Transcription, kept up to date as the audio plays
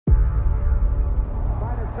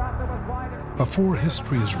Before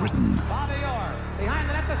history is written,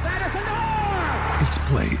 it's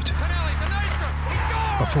played.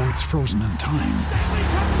 Before it's frozen in time,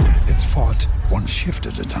 it's fought one shift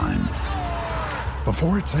at a time.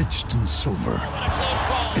 Before it's etched in silver,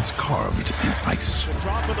 it's carved in ice.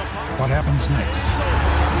 What happens next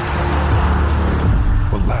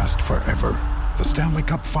will last forever. The Stanley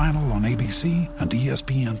Cup Final on ABC and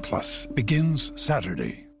ESPN Plus begins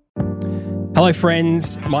Saturday. Hello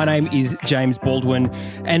friends, my name is James Baldwin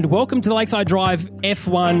and welcome to the Lakeside Drive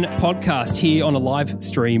F1 podcast here on a live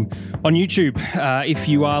stream on YouTube. If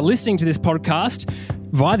you are listening to this podcast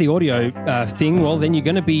via the audio thing, well then you're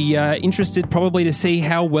going to be interested probably to see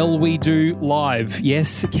how well we do live.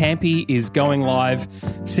 Yes, Campy is going live.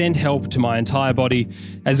 Send help to my entire body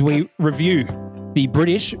as we review the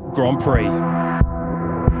British Grand Prix.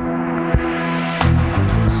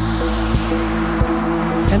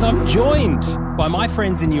 And I'm joined by my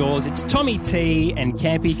friends and yours. It's Tommy T and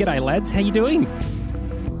Campy. G'day, lads. How you doing?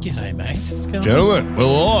 G'day, mate. What's going Gentlemen, we're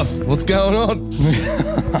live. What's going on?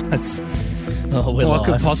 What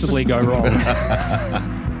could possibly go wrong?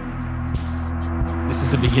 This is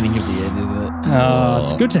the beginning of the end, isn't it?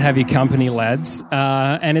 It's good to have your company, lads.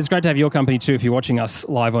 And it's great to have your company too if you're watching us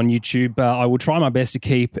live on YouTube. I will try my best to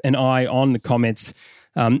keep an eye on the comments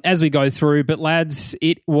as we go through. But lads,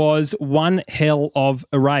 it was one hell of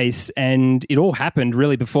a race and it all happened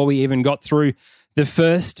really before we even got through the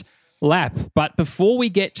first lap. But before we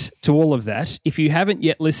get to all of that, if you haven't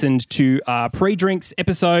yet listened to our pre-drinks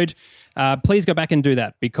episode, please go back and do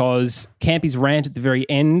that because Campy's rant at the very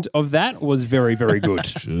end of that was very, very good.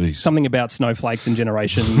 Something about snowflakes and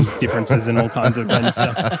generation differences and all kinds of random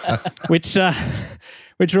stuff, which are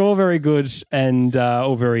all very good and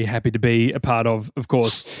all very happy to be a part of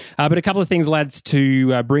course. But a couple of things, lads,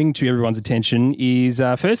 to bring to everyone's attention is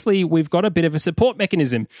firstly, we've got a bit of a support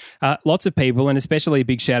mechanism. Lots of people, and especially a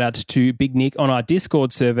big shout out to Big Nick on our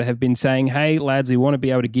Discord server, have been saying, hey, lads, we want to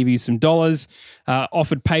be able to give you some dollars.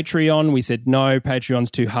 Offered Patreon. We said, no, Patreon's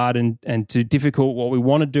too hard and too difficult. What we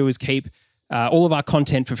want to do is keep all of our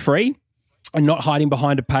content for free and not hiding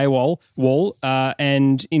behind a paywall wall.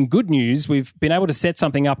 And in good news, we've been able to set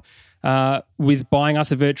something up with buying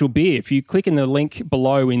us a virtual beer. If you click in the link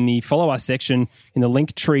below in the follow us section in the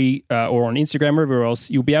link tree or on Instagram or everywhere else,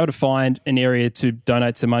 you'll be able to find an area to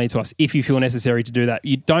donate some money to us if you feel necessary to do that.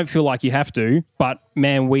 You don't feel like you have to, but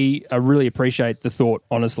man, we really appreciate the thought,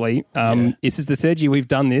 honestly. This is the third year we've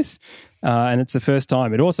done this. And it's the first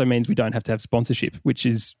time. It also means we don't have to have sponsorship, which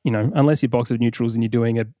is, unless you're Box of Neutrals and you're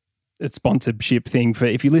doing a sponsorship thing for,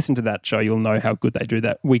 if you listen to that show, you'll know how good they do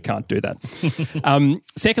that. We can't do that.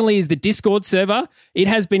 Secondly is the Discord server. It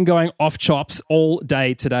has been going off chops all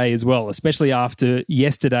day today as well, especially after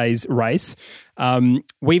yesterday's race.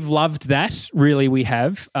 We've loved that, really we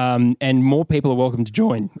have, and more people are welcome to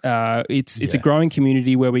join. It's a growing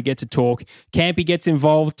community where we get to talk. Campy gets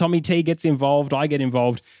involved, Tommy T gets involved, I get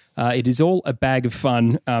involved. It is all a bag of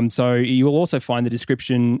fun. So you will also find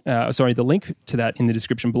the link to that in the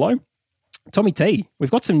description below. Tommy T, we've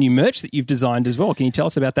got some new merch that you've designed as well. Can you tell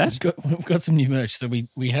us about that? We've got some new merch. So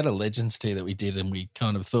we had a Legends tee that we did and we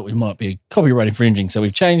kind of thought we might be copyright infringing. So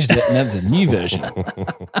we've changed it now to the new version,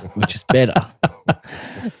 which is better.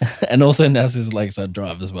 And also now this is Lakeside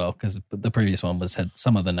Drive as well because the previous one had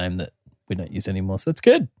some other name that we don't use anymore. So it's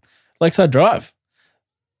good. Lakeside Drive.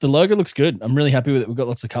 The logo looks good. I'm really happy with it. We've got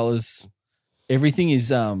lots of colours. Everything is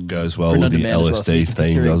goes well with the LSD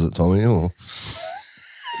theme, does it, Tommy? Or?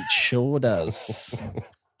 It sure does.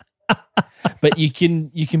 But you can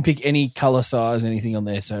pick any colour, size, anything on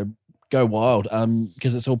there. So go wild.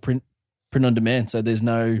 Because it's all print on demand. So there's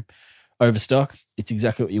no overstock. It's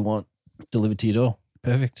exactly what you want delivered to your door.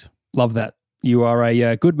 Perfect. Love that. You are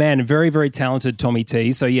a good man and very, very talented Tommy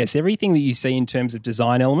T. So yes, everything that you see in terms of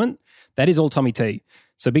design element, that is all Tommy T.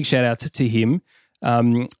 So big shout out to him.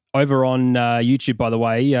 Over on YouTube, by the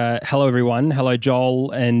way, hello everyone. Hello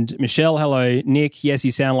Joel and Michelle. Hello Nick. Yes,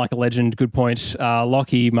 you sound like a legend. Good point.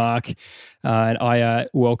 Lockie, Mark, and I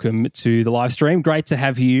welcome to the live stream. Great to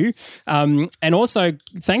have you. And also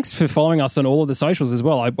thanks for following us on all of the socials as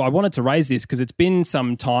well. I wanted to raise this because it's been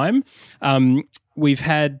some time. We've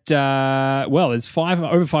had, there's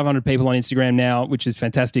over 500 people on Instagram now, which is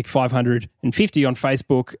fantastic. 550 on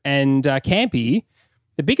Facebook. And Campy,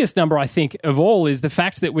 the biggest number, I think, of all is the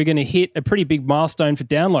fact that we're going to hit a pretty big milestone for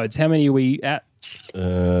downloads. How many are we at?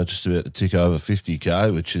 Just about to tick over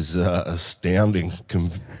 50K, which is astounding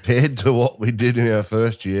compared to what we did in our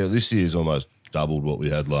first year. This year's almost doubled what we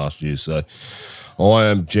had last year. So I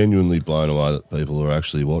am genuinely blown away that people are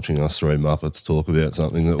actually watching us three Muppets talk about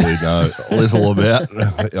something that we know little about.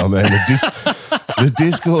 I mean, The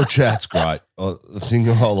Discord chat's great. The thing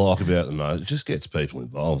I like about the most, it just gets people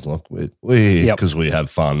involved. Like we're here because we have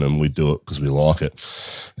fun and we do it because we like it.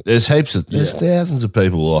 There's thousands of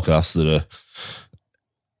people like us that are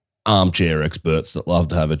armchair experts that love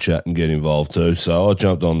to have a chat and get involved too. So I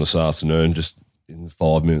jumped on this afternoon just in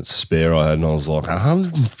 5 minutes to spare I had, and I was like,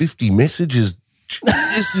 150 messages.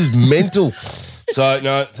 This is mental. So,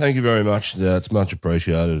 no, thank you very much. It's much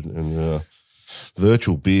appreciated. And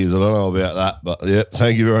virtual beers, I don't know about that, but yeah,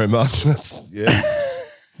 thank you very much.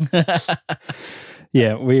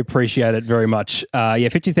 Yeah, we appreciate it very much.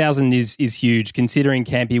 50,000 is huge, considering,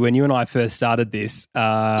 Campy, when you and I first started this,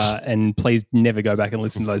 and please never go back and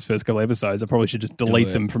listen to those first couple of episodes. I probably should just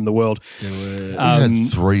delete them from the world. We had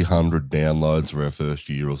 300 downloads for our first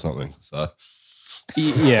year or something. So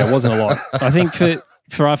yeah, it wasn't a lot. I think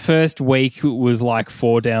for our first week, it was like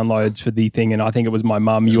 4 downloads for the thing, and I think it was my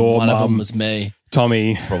mum, your one mum. of them was me.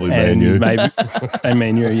 Tommy, probably me and you. And me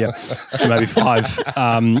and you, yeah. So maybe 5.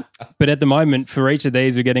 But at the moment, for each of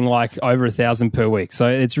these, we're getting like over 1,000 per week. So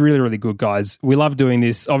it's really, really good, guys. We love doing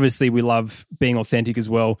this. Obviously, we love being authentic as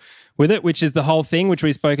well with it, which is the whole thing, which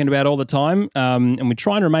we've spoken about all the time. And we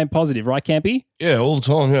try and remain positive, right, Campy? Yeah, all the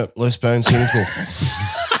time, yeah. Less pain, cynical.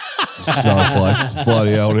 Snowflakes,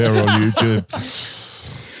 bloody hell, now we're on YouTube.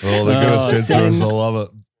 Oh, they're going to censor us. I love it.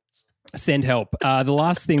 Send help. The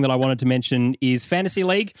last thing that I wanted to mention is Fantasy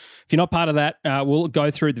League. If you're not part of that, we'll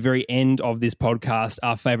go through at the very end of this podcast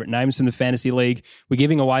our favourite names from the Fantasy League. We're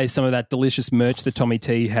giving away some of that delicious merch that Tommy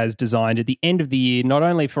T has designed at the end of the year, not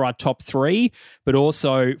only for our top 3, but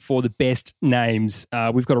also for the best names.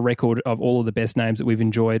 We've got a record of all of the best names that we've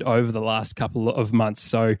enjoyed over the last couple of months.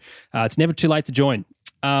 So it's never too late to join.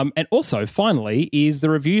 And also, finally, is the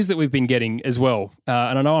reviews that we've been getting as well.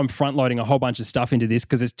 And I know I'm front-loading a whole bunch of stuff into this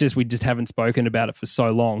because we just haven't spoken about it for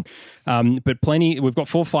so long. But plenty, we've got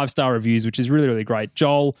 4 5-star reviews, which is really, really great.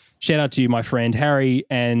 Joel, shout out to you, my friend Harry,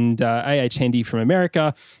 and A.H. Hendy from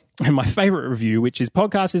America. And my favorite review, which is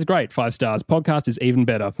podcast is great, 5 stars. Podcast is even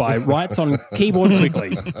better by Writes on Keyboard Quickly.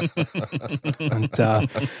 And,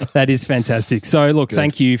 that is fantastic. So, look,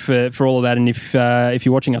 thank you for all of that. And if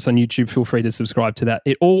you're watching us on YouTube, feel free to subscribe to that.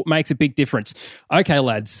 It all makes a big difference. Okay,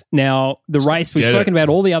 lads. Now, the race, we've spoken about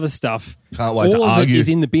all the other stuff. Can't wait all to of argue. it is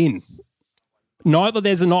in the bin. No,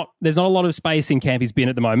 there's not a lot of space in Campy's bin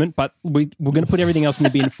at the moment, but we're going to put everything else in the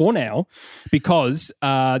bin for now because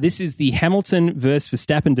this is the Hamilton versus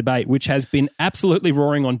Verstappen debate, which has been absolutely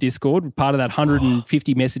roaring on Discord, part of that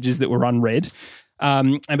 150 messages that were unread.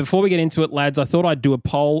 And before we get into it, lads, I thought I'd do a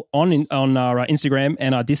poll on our Instagram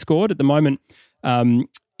and our Discord at the moment.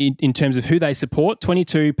 In terms of who they support,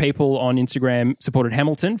 22 people on Instagram supported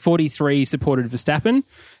Hamilton, 43 supported Verstappen,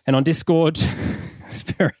 and on Discord, it's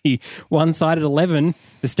very one-sided, 11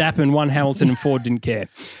 Verstappen, 1 Hamilton, and 4 didn't care,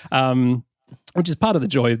 which is part of the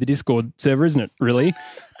joy of the Discord server, isn't it, really?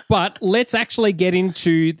 But let's actually get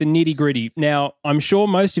into the nitty-gritty. Now, I'm sure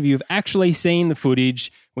most of you have actually seen the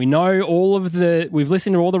footage. We know we've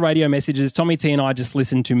listened to all the radio messages. Tommy T and I just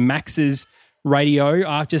listened to Max's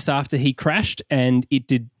radio just after he crashed, and it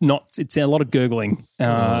sounded a lot of gurgling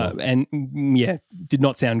and did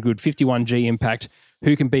not sound good. 51G impact.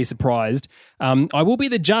 Who can be surprised? I will be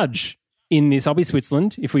the judge in this. I'll be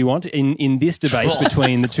Switzerland if we want in this debate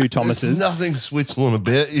between the two Thomases. There's nothing Switzerland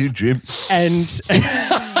about you, Jim. And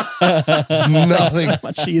nothing. So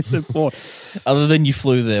much for your support. Other than you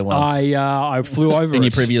flew there once. I flew over in it.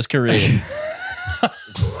 your previous career.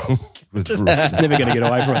 Just never going to get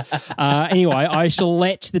away from it. Anyway, I shall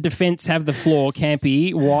let the defence have the floor.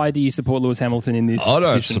 Campy, why do you support Lewis Hamilton in this I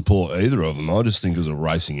don't position? support either of them. I just think it was a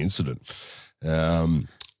racing incident.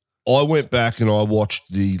 I went back and I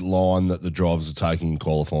watched the line that the drivers are taking in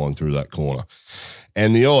qualifying through that corner.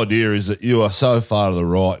 And the idea is that you are so far to the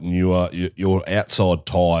right and your outside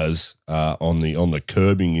tyres on the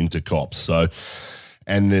curbing into cops. So,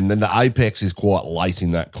 and then the apex is quite late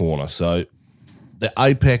in that corner. So the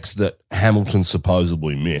apex that Hamilton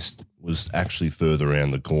supposedly missed was actually further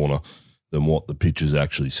around the corner than what the pictures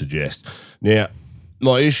actually suggest. Now,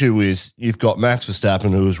 my issue is you've got Max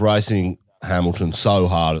Verstappen, who was racing Hamilton so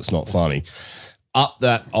hard it's not funny, up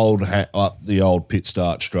the old pit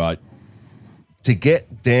start straight to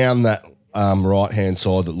get down that right-hand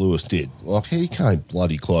side that Lewis did. Like, he came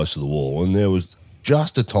bloody close to the wall, and there was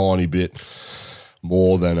just a tiny bit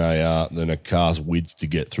more than a car's width to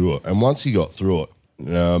get through it. And once he got through it,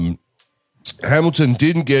 Hamilton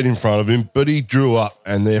didn't get in front of him, but he drew up,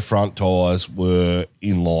 and their front tyres were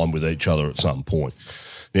in line with each other at some point.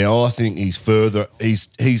 Now, I think he's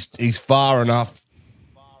far enough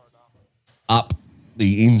up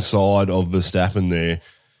the inside of Verstappen there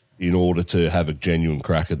in order to have a genuine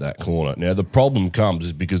crack at that corner. Now, the problem comes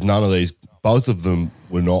is because both of them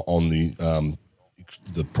were not on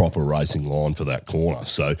the proper racing line for that corner.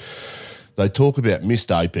 So they talk about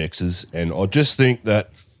missed apexes, and I just think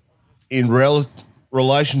that in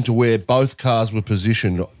relation to where both cars were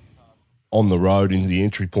positioned on the road into the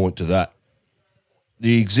entry point to that,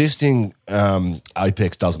 the existing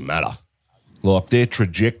apex doesn't matter. Like, their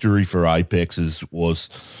trajectory for apexes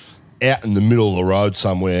was out in the middle of the road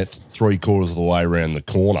somewhere, 3/4 of the way around the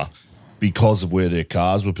corner, because of where their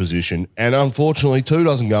cars were positioned. And unfortunately, two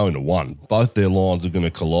doesn't go into one. Both their lines are going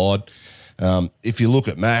to collide. If you look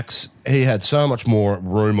at Max, he had so much more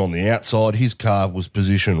room on the outside. His car was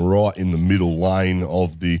positioned right in the middle lane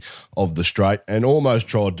of the straight, and almost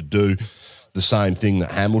tried to do the same thing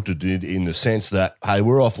that Hamilton did, in the sense that, hey,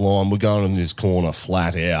 we're offline, we're going in this corner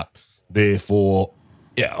flat out. Therefore,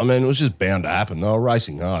 yeah, I mean, it was just bound to happen. They were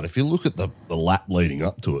racing hard. If you look at the lap leading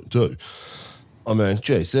up to it too, I mean,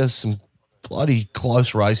 geez, there's some bloody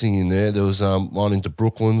close racing in there. There was one into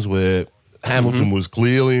Brooklands where Hamilton was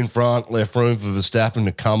clearly in front, left room for Verstappen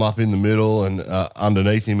to come up in the middle and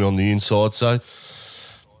underneath him on the inside. So,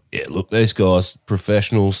 yeah, look, these guys,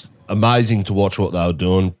 professionals, amazing to watch what they were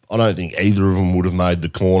doing. I don't think either of them would have made the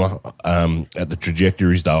corner at the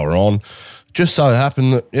trajectories they were on. Just so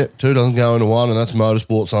happened that, yeah, two doesn't go into one, and that's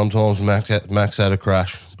motorsport sometimes. Max had a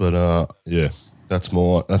crash. But, yeah, that's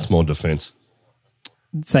my defence.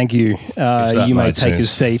 Thank you. You may take a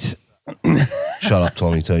seat. Shut up,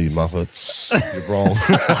 Tommy T, you muppet. You're wrong.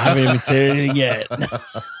 I haven't even said anything yet.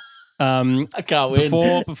 I can't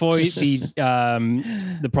win. Before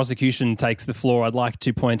the prosecution takes the floor, I'd like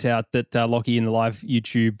to point out that Lockie in the live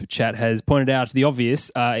YouTube chat has pointed out the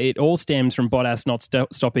obvious. It all stems from Bottas not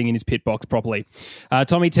stopping in his pit box properly.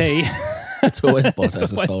 Tommy T. It's always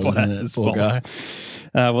Bottas' fault, isn't it? Poor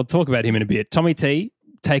guy. We'll talk about him in a bit. Tommy T,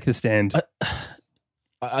 take the stand.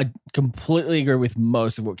 I completely agree with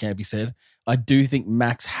most of what Campy said. I do think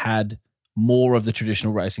Max had more of the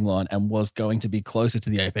traditional racing line and was going to be closer to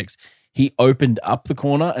the apex. He opened up the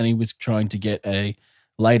corner and he was trying to get a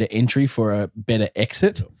later entry for a better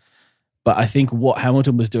exit. But I think what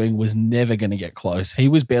Hamilton was doing was never going to get close. He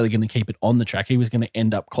was barely going to keep it on the track. He was going to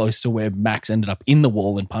end up close to where Max ended up in the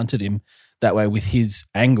wall and punted him that way with his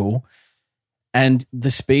angle. And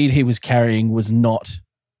the speed he was carrying was not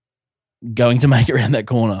going to make it around that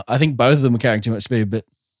corner. I think both of them were carrying too much speed, but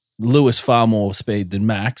Lewis far more speed than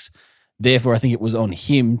Max. Therefore, I think it was on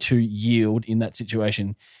him to yield in that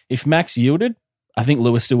situation. If Max yielded, I think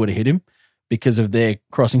Lewis still would have hit him because of their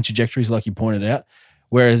crossing trajectories, like you pointed out.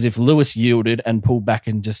 Whereas if Lewis yielded and pulled back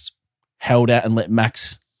and just held out and let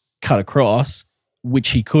Max cut across, which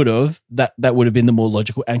he could have, that would have been the more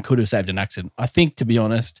logical and could have saved an accident. I think, to be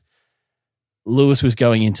honest, Lewis was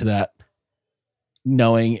going into that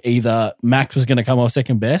knowing either Max was going to come off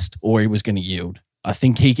second best or he was going to yield. I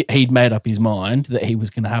think he'd made up his mind that he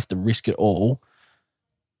was going to have to risk it all,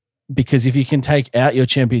 because if you can take out your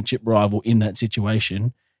championship rival in that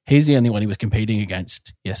situation, he's the only one he was competing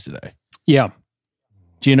against yesterday. Yeah.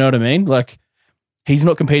 Do you know what I mean? Like, he's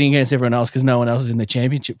not competing against everyone else because no one else is in the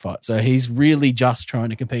championship fight. So he's really just trying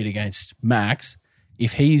to compete against Max.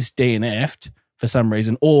 If he's DNF'd for some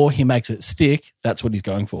reason or he makes it stick, that's what he's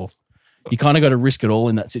going for. You kind of got to risk it all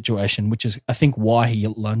in that situation, which is, I think, why he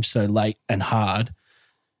lunged so late and hard.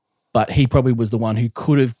 But he probably was the one who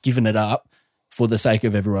could have given it up for the sake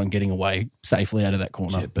of everyone getting away safely out of that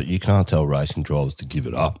corner. Yeah, but you can't tell racing drivers to give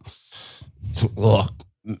it up. Like,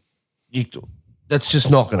 that's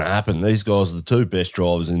just not going to happen. These guys are the two best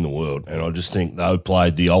drivers in the world, and I just think they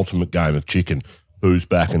played the ultimate game of chicken. Who's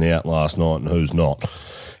backing out last night and who's not?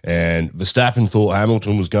 And Verstappen thought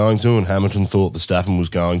Hamilton was going to, and Hamilton thought Verstappen was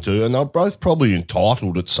going to, and they're both probably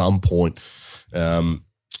entitled at some point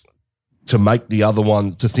to make the other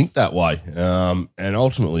one to think that way. And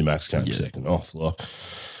ultimately, Max came second off. Like,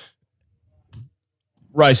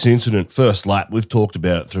 race incident, first lap, we've talked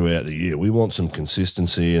about it throughout the year. We want some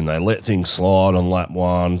consistency, and they let things slide on lap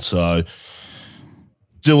one. So,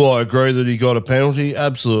 do I agree that he got a penalty?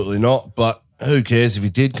 Absolutely not. But who cares if he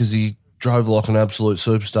did, because he drove like an absolute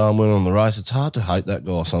superstar and went on the race. It's hard to hate that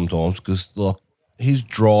guy sometimes because, like, his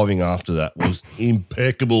driving after that was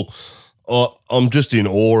impeccable. I'm just in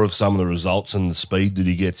awe of some of the results and the speed that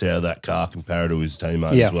he gets out of that car compared to his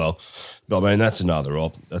teammate as well. But I mean, that's another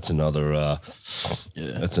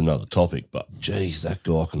topic. But geez, that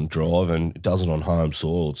guy can drive and it does it on home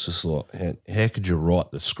soil. It's just like, how could you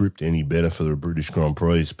write the script any better for the British Grand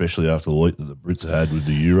Prix, especially after the week that the Brits had with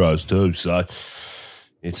the Euros too? So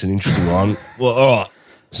it's an interesting one. Well, all right.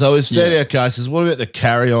 So we've said our cases. What about the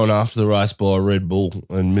carry on after the race by Red Bull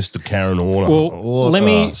and Mr. Karen Horner? Well,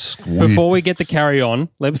 before we get the carry on,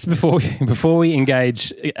 before we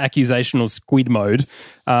engage accusational squid mode,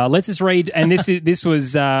 let's just read. And this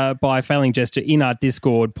was by Failing Jester in our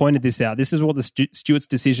Discord. Pointed this out. This is what the Stewart's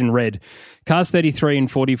decision read: cars 33 and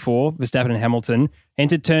 44, Verstappen and Hamilton,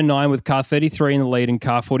 entered turn 9 with car 33 in the lead and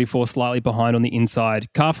car 44 slightly behind on the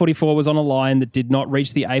inside. Car 44 was on a line that did not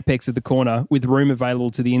reach the apex of the corner with room available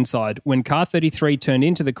to the inside. When car 33 turned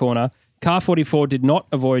into the corner, car 44 did not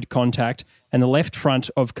avoid contact and the left front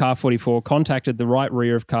of car 44 contacted the right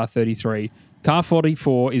rear of car 33. Car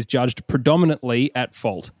 44 is judged predominantly at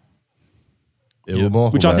fault. Yeah,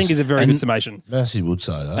 well, which I think is a very good summation. Massey would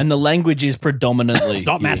say that. And the language is predominantly.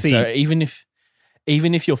 Stop, Massey. So even if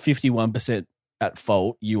you're 51% at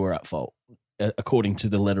fault, you are at fault, according to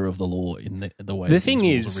the letter of the law in the way. The thing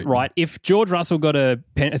is, right, if George Russell got a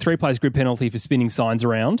 3-place grid penalty for spinning signs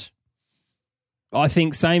around, I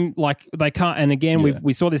think they can't. And again,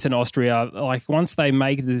 we saw this in Austria. Like once they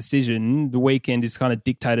make the decision, the weekend is kind of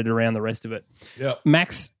dictated around the rest of it. Yeah,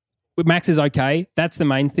 Max is okay. That's the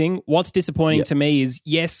main thing. What's disappointing to me is,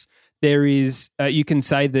 yes, there is, you can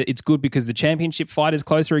say that it's good because the championship fight is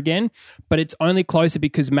closer again, but it's only closer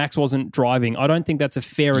because Max wasn't driving. I don't think that's a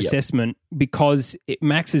fair assessment because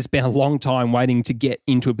Max has been a long time waiting to get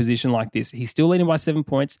into a position like this. He's still leading by 7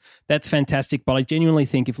 points. That's fantastic. But I genuinely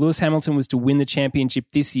think if Lewis Hamilton was to win the championship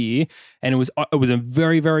this year and it was a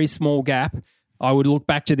very, very small gap, I would look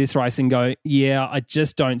back to this race and go, yeah, I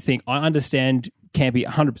just don't think, I understand Campy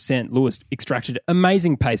 100%. Lewis extracted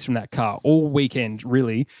amazing pace from that car all weekend,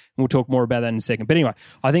 really. And we'll talk more about that in a second. But anyway,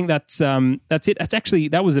 I think that's it.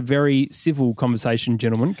 That was a very civil conversation,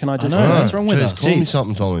 gentlemen. Can I just say what's wrong with us? Call me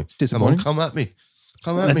something, Tommy. It's disappointing. Come at me.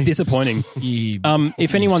 That's disappointing.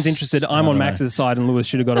 If anyone's interested, I'm on Max's side, and Lewis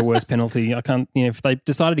should have got a worse penalty. I can't. If they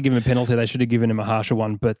decided to give him a penalty, they should have given him a harsher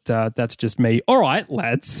one. But that's just me. All right,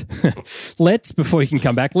 lads. Before you can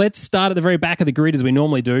come back, let's start at the very back of the grid as we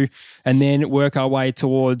normally do, and then work our way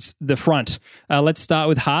towards the front. Let's start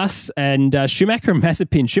with Haas and Schumacher and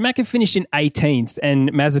Mazepin. Schumacher finished in 18th,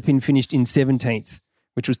 and Mazepin finished in 17th,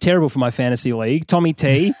 which was terrible for my fantasy league. Tommy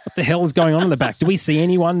T, what the hell is going on in the back? Do we see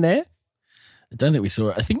anyone there? I don't think we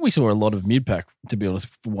saw it. I think we saw a lot of mid-pack, to be honest,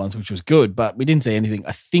 for once, which was good, but we didn't see anything.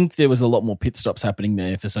 I think there was a lot more pit stops happening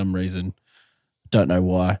there for some reason. Don't know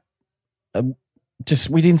why.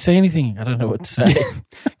 We didn't see anything. I don't know what to say.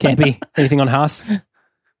 Campy, anything on Haas?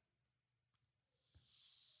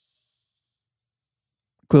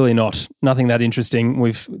 Clearly not. Nothing that interesting.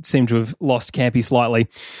 We've seemed to have lost Campy slightly.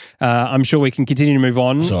 I'm sure we can continue to move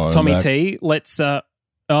on. Sorry, Tommy T, let's...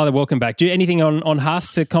 welcome back. Do you anything on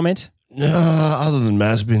Haas to comment? Other than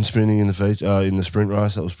Mazepin spinning in the sprint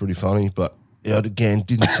race, that was pretty funny. But again,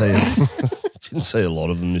 didn't see a lot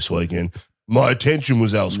of them this weekend. My attention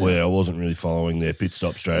was elsewhere. I wasn't really following their pit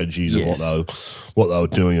stop strategies and what they were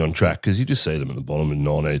doing on track because you just see them at the bottom in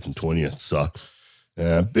 19th and 20th. So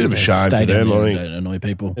a bit of a shame for them. I think don't annoy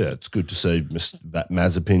people. Yeah, it's good to see that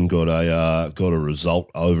Mazepin got a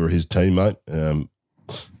result over his teammate.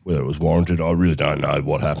 Whether it was warranted, I really don't know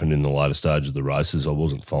what happened in the later stage of the races. I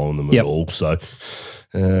wasn't following them at all. So,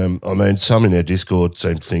 some in our Discord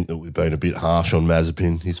seem to think that we've been a bit harsh on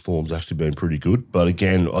Mazepin. His form's actually been pretty good. But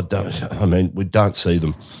again, we don't see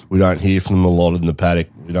them. We don't hear from them a lot in the paddock.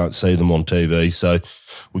 We don't see them on TV. So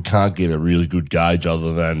we can't get a really good gauge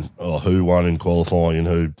other than who won in qualifying and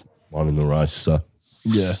who won in the race. So,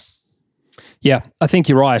 yeah, I think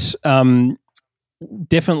you're right.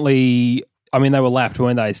 Definitely. I mean, they were lapped,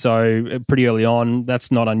 weren't they? So pretty early on,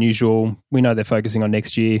 that's not unusual. We know they're focusing on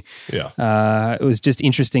next year. Yeah. It was just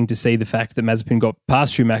interesting to see the fact that Mazepin got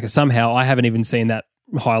past Schumacher somehow. I haven't even seen that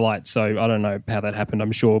highlight, so I don't know how that happened.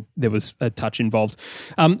 I'm sure there was a touch involved.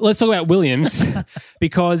 Let's talk about Williams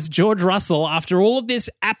because George Russell, after all of this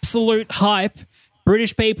absolute hype,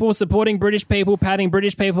 British people supporting British people, patting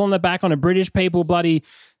British people on the back on a British people bloody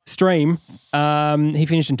stream, he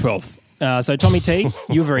finished in 12th. So, Tommy T,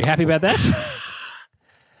 you were very happy about that?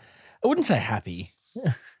 I wouldn't say happy.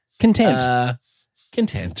 Content.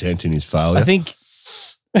 Content in his failure. I think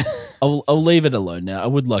I'll leave it alone now. I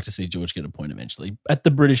would like to see George get a point eventually. At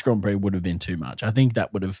the British Grand Prix would have been too much. I think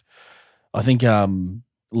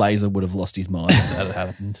Laser would have lost his mind if that had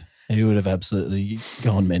happened. He would have absolutely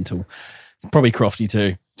gone mental. It's probably Crofty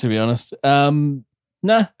too, to be honest.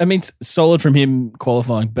 It's solid from him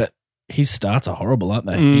qualifying, but his starts are horrible, aren't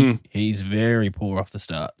they? He's very poor off the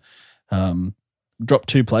start. Dropped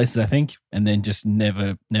 2 places, I think, and then just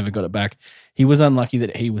never got it back. He was unlucky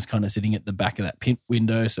that he was kind of sitting at the back of that pit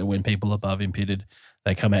window, so when people above him pitted,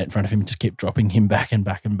 they come out in front of him and just keep dropping him back and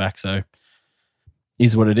back and back. So,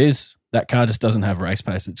 is what it is. That car just doesn't have race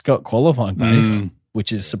pace. It's got qualifying pace,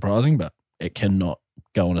 which is surprising, but it cannot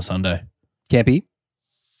go on a Sunday. Campy?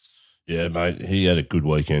 Yeah, mate, he had a good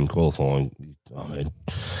weekend qualifying. I mean,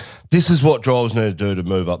 this is what drivers need to do to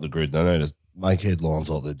move up the grid. They need to make headlines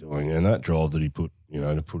like they're doing. And that drive that he put,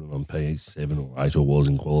 to put it on P7 or 8 or was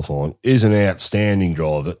in qualifying is an outstanding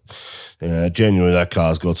drive. Genuinely, that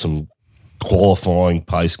car's got some qualifying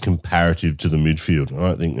pace comparative to the midfield. I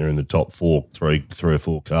don't think they're in the top three or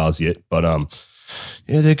four cars yet, but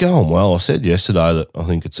they're going well. I said yesterday that I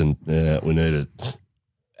think we need to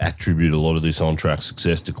attribute a lot of this on-track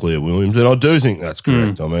success to Claire Williams, and I do think that's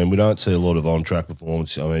correct. I mean, we don't see a lot of on-track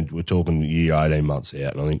performance. I mean, we're talking year 18 months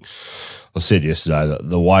out, and I think I said yesterday that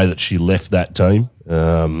the way that she left that team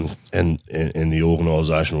and the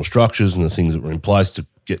organisational structures and the things that were in place to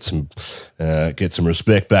get some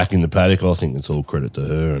respect back in the paddock, I think it's all credit to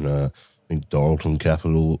her, and I think Dorilton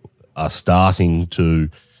Capital are starting to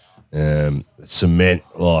cement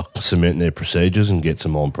their procedures and get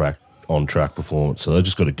some on-track performance. So they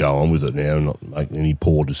just got to go on with it now and not make any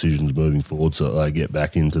poor decisions moving forward so that they get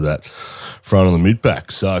back into that front of the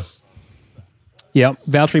mid-pack. So, yeah,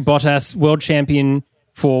 Valtteri Bottas, world champion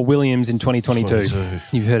for Williams in 2022.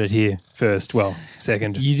 You've heard it here first. Well,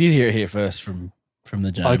 second. You did hear it here first from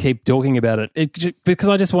the jam. I keep talking about it because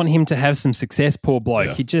I just want him to have some success, poor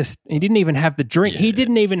bloke. Yeah. He didn't even have the drink. Yeah. He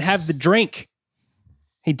didn't even have the drink.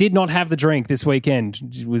 He did not have the drink this weekend,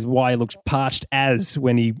 which was why he looked parched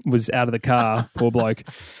when he was out of the car. Poor bloke.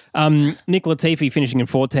 Nick Latifi finishing in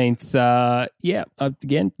 14th.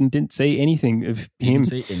 Again, didn't see anything of him.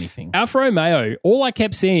 Didn't see anything. Alfa Romeo, all I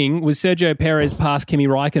kept seeing was Sergio Perez pass Kimi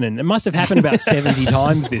Räikkönen. It must have happened about 70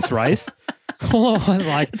 times this race. I was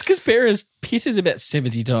like, it's because Perez pitted about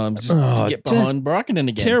 70 times to get behind Räikkönen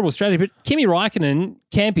again. Terrible strategy. But Kimi Räikkönen,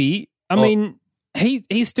 Campy, I mean,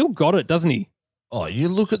 he's still got it, doesn't he? Oh, you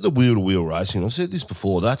look at the wheel-to-wheel racing. I've said this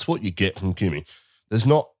before. That's what you get from Kimi. There's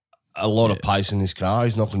not a lot of pace in this car.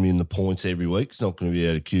 He's not going to be in the points every week. He's not going to be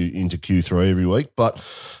into Q3 every week. But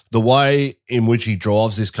the way in which he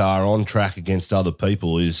drives this car on track against other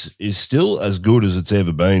people is still as good as it's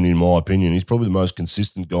ever been, in my opinion. He's probably the most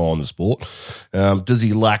consistent guy in the sport. Does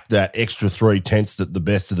he lack that extra 3/10 that the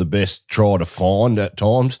best of the best try to find at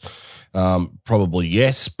times? Probably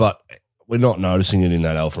yes, but we're not noticing it in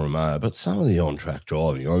that Alfa Romeo, but some of the on-track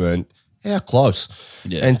driving, I mean, how close?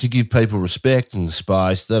 Yeah. And to give people respect and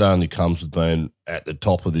space, that only comes with being at the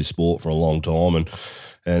top of this sport for a long time.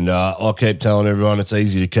 And I keep telling everyone it's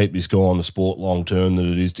easier to keep this guy on the sport long-term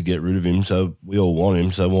than it is to get rid of him. So we all want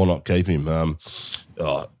him, so why not keep him?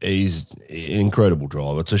 He's an incredible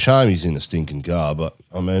driver. It's a shame he's in a stinking car, but,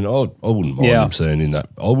 I mean, I wouldn't mind him seeing in that.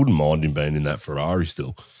 I wouldn't mind him being in that Ferrari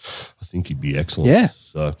still. I think he'd be excellent. Yeah.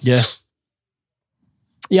 So, yeah.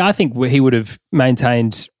 Yeah, I think he would have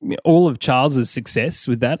maintained all of Charles's success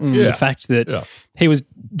with that, and the fact that he was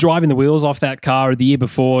driving the wheels off that car the year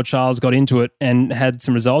before Charles got into it and had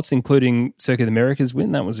some results, including Circuit of the Americas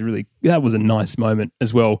win. That was a nice moment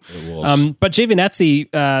as well. It was. But Giovinazzi,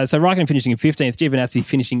 so Raikkonen finishing in 15th, Giovinazzi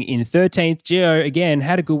finishing in 13th. Gio again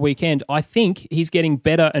had a good weekend. I think he's getting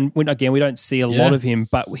better, and again we don't see a lot of him,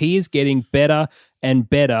 but he is getting better and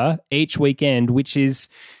better each weekend, which is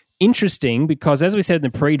interesting because, as we said in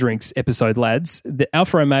the pre-drinks episode, lads, the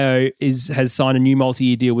Alfa Romeo has signed a new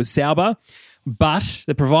multi-year deal with Sauber, but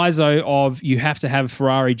the proviso of you have to have a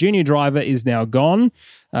Ferrari junior driver is now gone.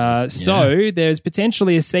 So there's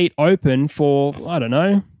potentially a seat open for, I don't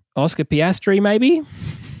know, Oscar Piastri maybe?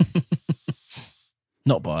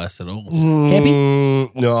 Not biased at all.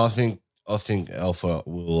 Campy? No, I think Alfa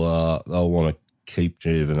will they'll want to keep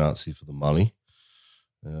Giovinazzi for the money.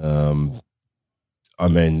 I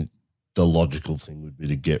mean, the logical thing would be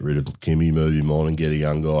to get rid of Kimi, move him on, and get a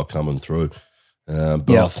young guy coming through. But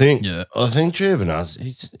I think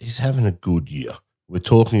Giovinazzi, he's having a good year. We're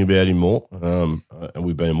talking about him more, and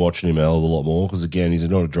we've been watching him a hell of a lot more because, again, he's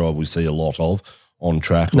not a driver we see a lot of on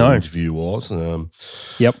track or interview-wise. Not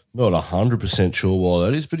 100% sure why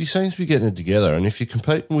that is, but he seems to be getting it together. And if you're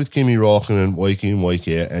competing with Kimi Räikkönen week in, week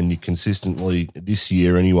out, and you consistently, this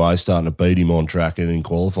year anyway, starting to beat him on track and in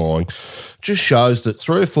qualifying, just shows that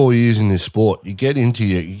 3 or 4 years in this sport, you get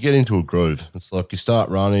into a groove. It's like you start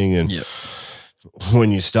running and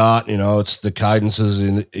when you start, it's the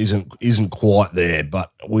cadences isn't quite there,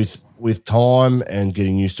 but with time and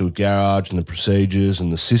getting used to a garage and the procedures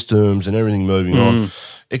and the systems and everything moving on,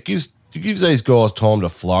 it gives these guys time to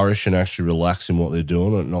flourish and actually relax in what they're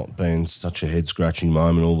doing and not being such a head-scratching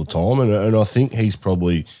moment all the time. And I think he's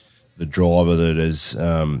probably the driver that has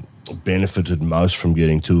benefited most from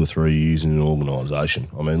getting 2 or 3 years in an organisation.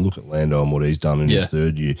 I mean, look at Lando and what he's done in his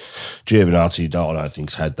third year. Giovinazzi, I don't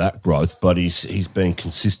think's had that growth, but he's been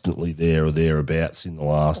consistently there or thereabouts in the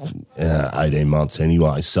last 18 months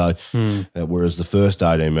anyway. So, whereas the first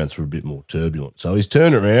 18 months were a bit more turbulent. So he's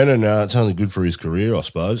turned around, and it's only good for his career, I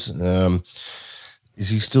suppose. Is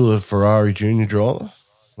he still a Ferrari junior driver?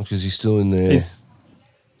 Because he's still in there.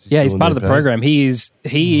 He's part of the program. He is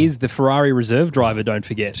the Ferrari reserve driver, don't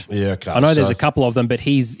forget. Yeah, okay. I know there's a couple of them, but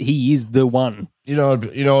he is the one. You know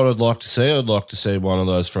what I'd like to see? I'd like to see one of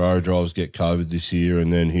those Ferrari drivers get COVID this year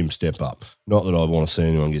and then him step up. Not that I want to see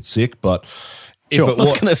anyone get sick, but I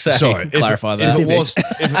was going to say, clarify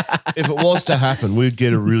that. If it was to happen, we'd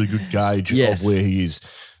get a really good gauge of where he is.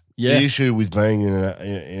 Yeah. The issue with being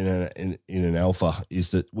in an alpha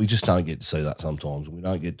is that we just don't get to see that sometimes. We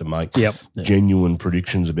don't get to make genuine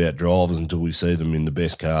predictions about drivers until we see them in the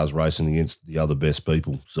best cars racing against the other best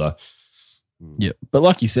people. So, yeah, but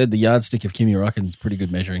like you said, the yardstick of Kimi Räikkönen is pretty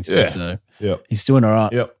good measuring stick. So he's doing all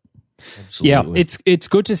right. Yep. Absolutely. Yeah, it's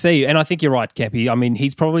good to see, and I think you're right, Cappy. I mean,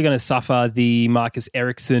 he's probably going to suffer the Marcus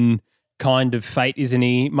Ericsson kind of fate, isn't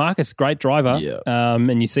he? Marcus, great driver,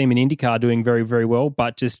 and you see him in IndyCar doing very, very well,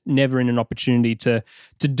 but just never in an opportunity to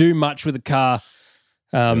do much with a car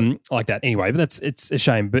like that. Anyway, but it's a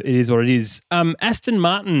shame, but it is what it is. Aston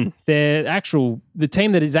Martin, the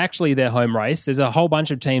team that is actually their home race. There's a whole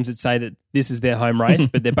bunch of teams that say that this is their home race,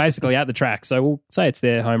 but they're basically out the track, so we'll say it's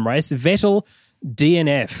their home race. Vettel,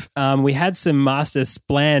 DNF. We had some master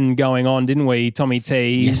splan going on, didn't we, Tommy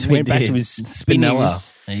T? Yes, we went back to his spinning.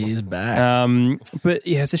 He's back. But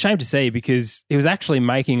yeah, it's a shame to see because he was actually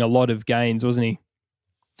making a lot of gains, wasn't he?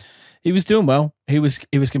 He was doing well. He was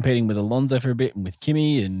competing with Alonso for a bit and with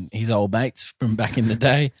Kimi and his old mates from back in the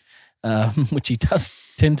day, which he does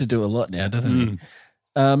tend to do a lot now, doesn't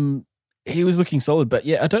he? He was looking solid, but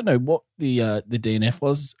yeah, I don't know what the DNF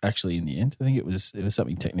was actually in the end. I think it was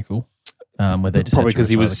something technical. Where they probably because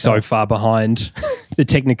he was so far behind the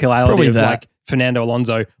technicality of like Fernando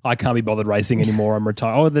Alonso. I can't be bothered racing anymore. I'm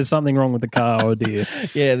retired. Oh, there's something wrong with the car. Oh dear.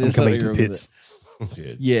 Yeah, there's I'm coming something to wrong pits. with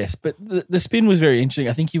it. Yes, but the spin was very interesting.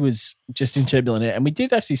 I think he was just in turbulent air, and we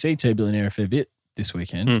did actually see turbulent air a fair bit this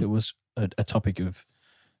weekend. It was a topic of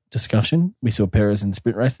discussion. We saw Perez in the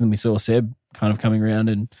sprint race, and then we saw Seb kind of coming around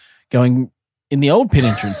and going in the old pit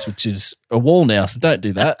entrance, which is a wall now, so don't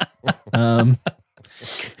do that.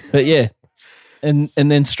 But yeah. And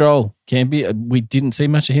then Stroll, Campy, we didn't see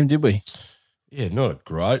much of him, did we? Yeah, not a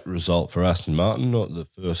great result for Aston Martin. Not the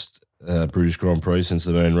first British Grand Prix since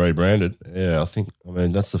they've been rebranded. Yeah, I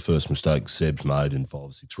mean, that's the first mistake Seb's made in 5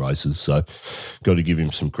 or 6 races. So, got to give him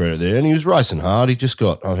some credit there. And he was racing hard. He just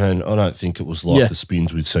got, I don't think it was like the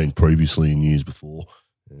spins we've seen previously in years before.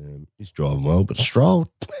 He's driving well, but Stroll,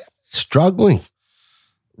 struggling.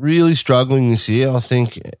 Really struggling this year. I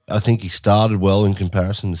think he started well in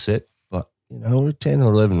comparison to Seb. You know, we're 10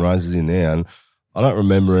 or 11 races in there, and I don't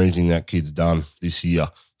remember anything that kid's done this year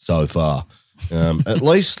so far. At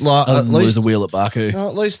least lose a wheel at Baku. No,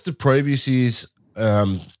 at least the previous years,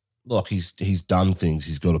 like he's done things.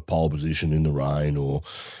 He's got a pole position in the rain, or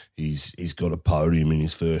he's got a podium in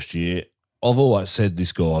his first year. I've always said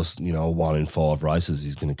this guy's, 1 in 5 races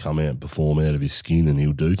he's going to come out and perform out of his skin, and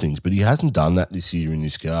he'll do things. But he hasn't done that this year in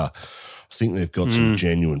this car. I think they've got some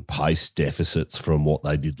genuine pace deficits from what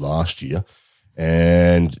they did last year.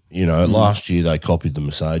 And, last year they copied the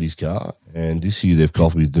Mercedes car, and this year they've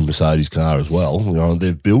copied the Mercedes car as well.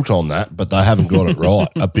 They've built on that, but they haven't got it right,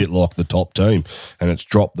 a bit like the top team, and it's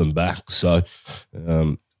dropped them back. So,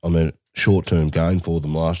 short-term gain for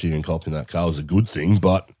them last year in copying that car was a good thing,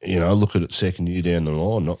 but, look at it second year down the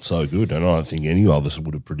line, not so good. And I don't think any of us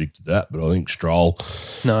would have predicted that, but I think Stroll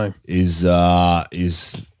is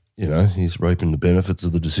he's reaping the benefits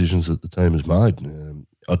of the decisions that the team has made.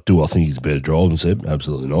 I think he's a better driver than Seb?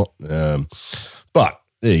 Absolutely not. But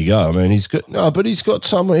there you go. I mean, he's got a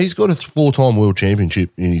 4-time world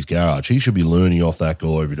championship in his garage. He should be learning off that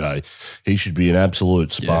guy every day. He should be an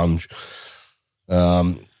absolute sponge.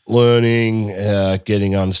 Learning,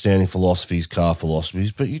 getting understanding philosophies, car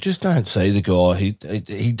philosophies, but you just don't see the guy.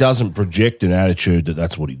 He doesn't project an attitude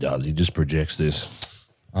that's what he does. He just projects this.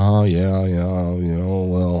 Oh, yeah,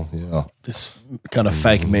 well, yeah. This kind of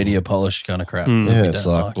fake media polish kind of crap. Yeah, it's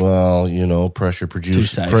like, pressure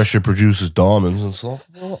produces diamonds. And it's like,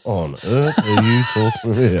 what on earth are you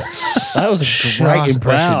talking about? That was a great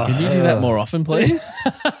impression. Wow. Can you do that more often, please?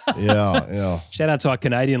 Yeah. Shout out to our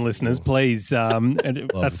Canadian listeners, please.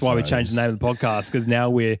 That's why we changed the name of the podcast, because now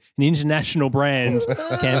we're an international brand.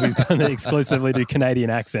 Campy's going to exclusively do Canadian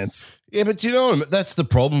accents. Yeah, but do you know what I mean? That's the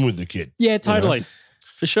problem with the kid. Yeah, totally.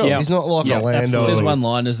 For sure. Yeah. He's not like a Lando. Absolutely. There's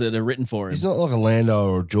one-liners that are written for him. He's not like a Lando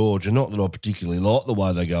or a George, and not that I particularly like the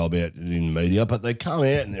way they go about it in the media, but they come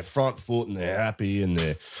out and they're front foot and they're happy and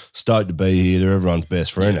they're stoked to be here. They're everyone's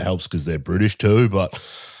best friend. It helps because they're British too. But,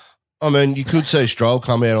 I mean, you could see Stroll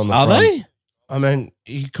come out on the front. Are they? I mean,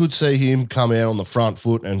 you could see him come out on the front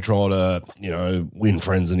foot and try to, win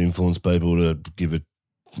friends and influence people to give a,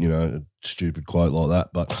 a stupid quote like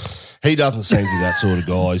that. But he doesn't seem to be that sort of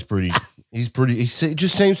guy. He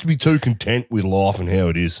just seems to be too content with life and how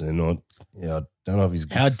it is. And I don't know if he's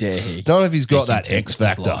How dare he? Don't know if he's got that content X with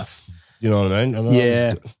factor. life. You know what I mean? I don't know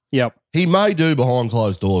if he's got- Yep. He may do behind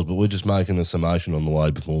closed doors, but we're just making a summation on the way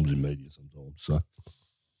he performs in media sometimes. So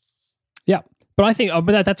Yeah. But I think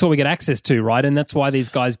that's what we get access to, right? And that's why these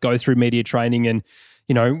guys go through media training. And,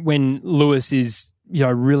 when Lewis is,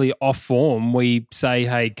 really off form, we say,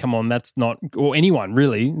 hey, come on, that's not, or anyone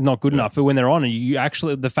really, not good enough. But when they're on, you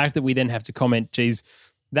actually, the fact that we then have to comment, geez,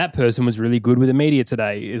 that person was really good with the media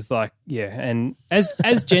today is like, yeah. And as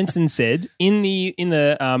Jensen said, in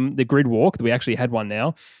the grid walk, that we actually had one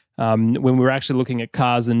now, when we were actually looking at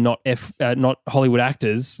cars and not Hollywood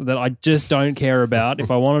actors that I just don't care about.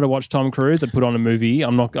 If I wanted to watch Tom Cruise, I'd put on a movie.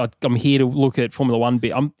 I'm here to look at Formula One.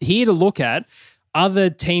 I'm here to look at other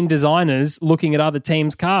team designers looking at other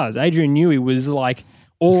teams' cars. Adrian Newey was like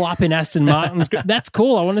all up in Aston Martin's. That's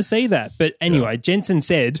cool. I want to see that. But anyway, Jensen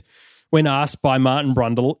said, when asked by Martin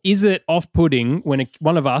Brundle, is it off-putting when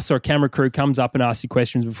one of us or a camera crew comes up and asks you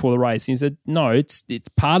questions before the race? And he said, no, it's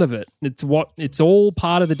part of it. It's all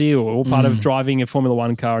part of the deal, all part of driving a Formula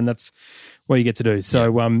One car, and that's what you get to do.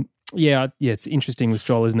 So, it's interesting with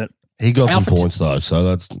Stroll, isn't it? he got some points though, so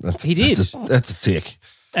that's He did. That's a tick.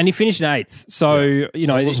 And he finished in 8th. So, It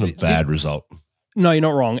wasn't a bad result. No, you're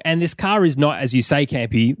not wrong. And this car is not, as you say,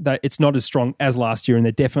 Campy, that it's not as strong as last year, and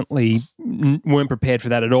they definitely weren't prepared for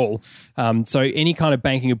that at all. So any kind of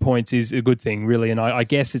banking of points is a good thing, really. And I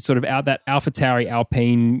guess it's sort of out that AlphaTauri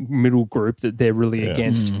Alpine middle group that they're really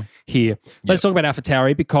against here. Let's talk about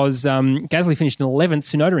AlphaTauri because Gasly finished in 11th,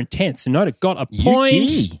 Tsunoda in 10th. Tsunoda got a point.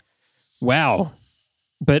 Yuki. Wow.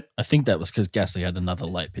 But I think that was because Gasly had another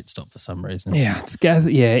late pit stop for some reason. yeah, it's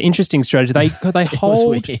Gasly. Yeah, interesting strategy. They hold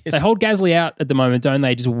weird. they hold Gasly out at the moment, don't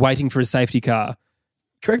they? Just waiting for a safety car.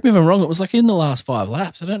 Correct me if I'm wrong. It was like in the last 5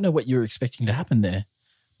 laps. I don't know what you were expecting to happen there.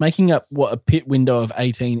 Making up a pit window of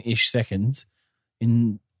 18-ish seconds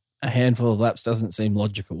in a handful of laps doesn't seem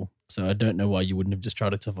logical. So I don't know why you wouldn't have just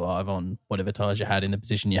tried to survive on whatever tires you had in the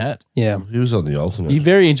position you had. Yeah, He was on the alternate. It'd be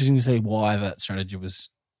very interesting to see why that strategy was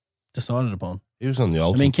decided upon. He was on the I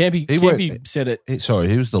alternate. mean, Campy said it.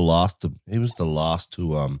 He was the last to. He was the last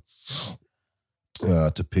to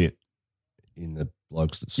pit in the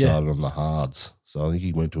blokes that started on the hards. So I think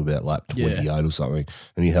he went to about lap 28 or something,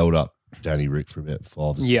 and he held up Danny Rick for about 5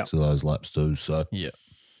 or 6 of those laps too. So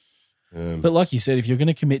But like you said, if you're going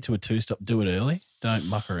to commit to a 2-stop, do it early. Don't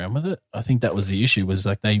muck around with it. I think that was the issue. Was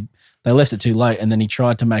like they left it too late, and then he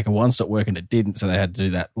tried to make a 1-stop work, and it didn't. So they had to do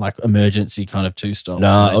that like emergency kind of 2-stop. No,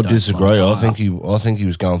 I disagree. I think he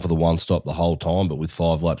was going for the 1-stop the whole time, but with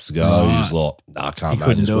 5 laps to go, he was like, "No, I can't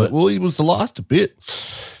make this work." Well, he was the last to pit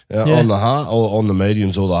on the hard or on the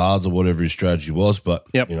mediums or the hards or whatever his strategy was. But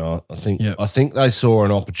I think they saw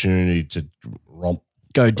an opportunity to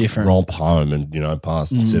go different, romp home, and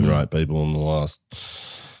past 7 or 8 people in the last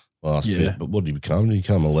bit. But what did he become? Did he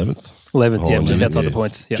become 11th? 11th, just outside the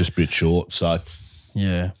points. Yeah. Just a bit short. So I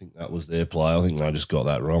think that was their play. I think they just got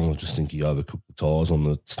that wrong. I just think he overcooked the tyres on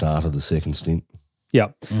the start of the second stint. Yeah.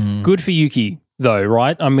 Good for Yuki, though,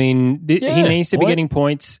 right? I mean, he needs to be getting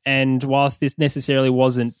points. And whilst this necessarily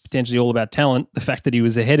wasn't potentially all about talent, the fact that he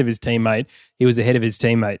was ahead of his teammate, he was ahead of his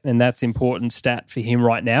teammate. And that's important stat for him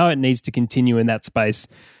right now. It needs to continue in that space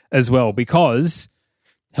as well because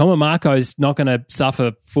Helmut Marko's not going to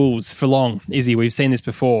suffer fools for long, is he? We've seen this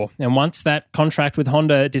before. And once that contract with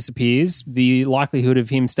Honda disappears, the likelihood of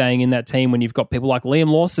him staying in that team when you've got people like Liam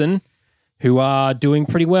Lawson, who are doing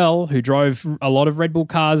pretty well, who drove a lot of Red Bull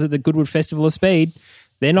cars at the Goodwood Festival of Speed,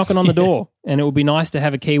 they're knocking on the door. And it would be nice to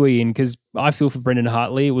have a Kiwi in because I feel for Brendan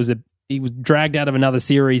Hartley. He was dragged out of another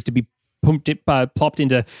series to be plopped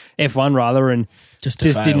into F1 rather, and just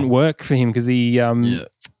didn't work for him because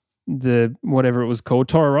the whatever it was called,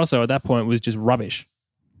 Toro Rosso at that point was just rubbish.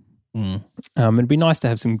 It'd be nice to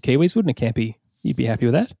have some Kiwis, wouldn't it, Campy? You'd be happy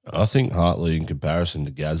with that? I think Hartley, in comparison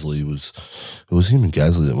to Gasly, it was him and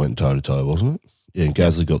Gasly that went toe-to-toe, wasn't it? Yeah, and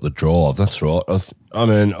Gasly got the drive. That's right. I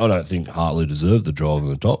mean, I don't think Hartley deserved the drive on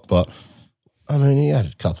the top, but I mean, he had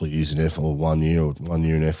a couple of years in F1, or 1 year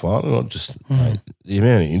in F1. And the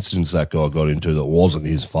amount of incidents that guy got into that wasn't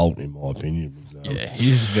his fault, in my opinion, was Yeah,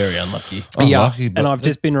 he was very unlucky. Unlucky, and but I've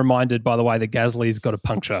just been reminded, by the way, that Gasly's got a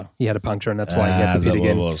puncture. He had a puncture, and that's why he had to is bid that what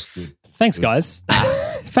it again. was? Good. Thanks, guys.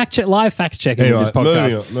 Live fact checking in this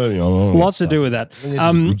podcast. Moving on. Lots to do with that.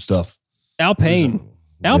 Good stuff. Alpine,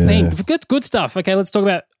 good stuff. Okay, let's talk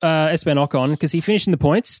about Esteban Ocon because he finished in the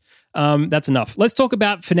points. That's enough. Let's talk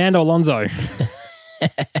about Fernando Alonso.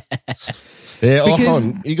 Yeah, Because-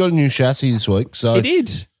 Ocon, he got a new chassis this week, so He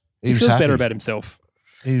did. He was feels happy. better about himself.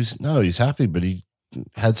 He's happy, but he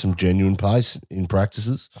had some genuine pace in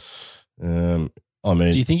practices. I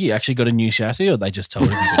mean, Do you think he actually got a new chassis, or they just told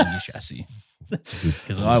him he got a new chassis?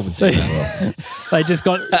 Because I would do that. They just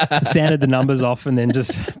sounded the numbers off and then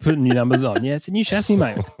just put new numbers on. Yeah, it's a new chassis,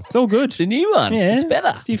 mate. It's all good. It's a new one. Yeah. It's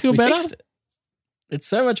better. Do you feel We better? fixed it. It's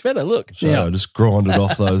so much better. Look. so yeah. I just grinded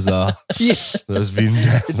off those those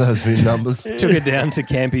VIN numbers. Took it down to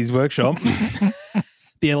Campy's workshop.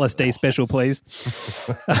 The LSD special, please.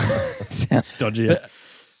 Sounds dodgy. But-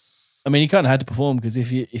 I mean, you kind of had to perform because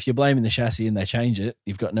if you're blaming the chassis and they change it,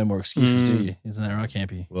 you've got no more excuses, do you? Isn't that right,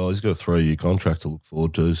 Campy? Well, he's got a 3-year contract to look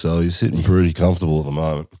forward to, so he's sitting pretty comfortable at the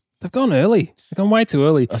moment. They've gone early. They've gone way too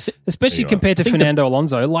early, especially Anyway, compared to Fernando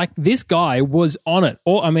Alonso. Like, this guy was on it.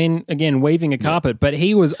 Or, I mean, again, weaving a carpet, but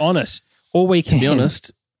he was on it all weekend. To be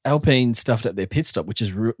honest, Alpine stuffed at their pit stop, which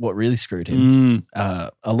is what really screwed him.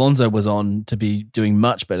 Alonso was on to be doing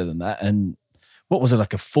much better than that. And what was it,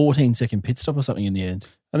 like a 14-second pit stop or something in the end?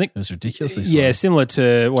 I think it was ridiculously slow. Yeah, similar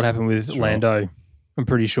to what happened with Lando, I'm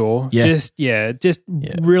pretty sure. Yeah. Just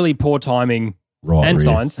really poor timing Right, and rear.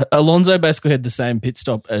 signs. Alonso basically had the same pit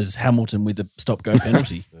stop as Hamilton with the stop-go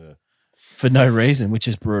penalty for no reason, which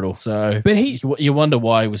is brutal. So, But he- you wonder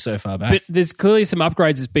why he was so far back. But there's clearly some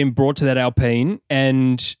upgrades that's been brought to that Alpine,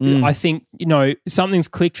 and I think, something's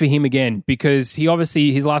clicked for him again because he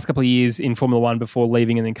obviously, his last couple of years in Formula One before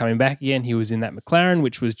leaving and then coming back again, he was in that McLaren,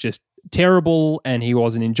 which was just terrible, and he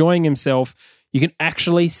wasn't enjoying himself. You can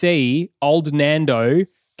actually see old Nando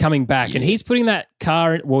coming back, and he's putting that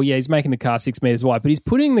car in, he's making the car 6 meters wide, but he's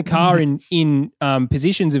putting the car in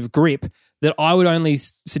positions of grip that I would only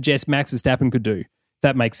suggest Max Verstappen could do.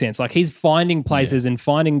 That makes sense. Like, he's finding places and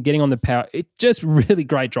getting on the power. It's just really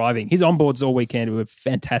great driving. His onboards all weekend were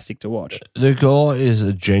fantastic to watch. The guy is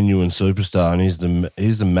a genuine superstar, and he's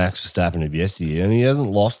the Max Verstappen of yesteryear, and he hasn't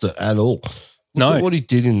lost it at all. No. Look at what he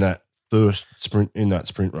did in that first sprint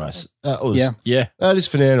race. That was yeah. that is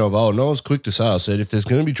Fernando of old. And I was quick to say, I said, if there's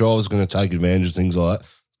going to be drivers going to take advantage of things like that,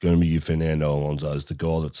 it's going to be you, Fernando Alonso, is the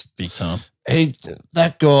guy that's Big time.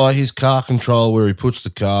 that guy, his car control, where he puts the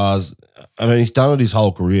cars. I mean, he's done it his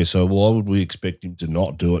whole career, so why would we expect him to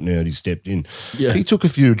not do it now that he's stepped in? Yeah. He took a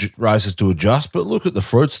few races to adjust, but look at the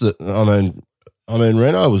fruits that, I mean,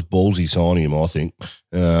 Renault was ballsy signing him, I think.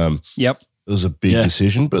 Yep. It was a big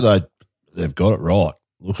decision, but they've got it right.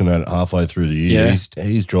 Looking at it halfway through the year,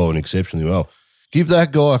 he's driving exceptionally well. Give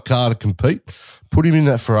that guy a car to compete. Put him in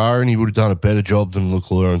that Ferrari, and he would have done a better job than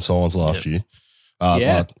Leclerc and Sainz last year.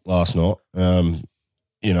 Last night.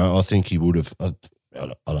 I think he would have. I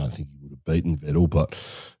don't think he would have beaten Vettel, but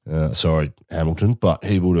Hamilton. But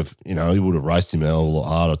he would have. He would have raced him a hell of a lot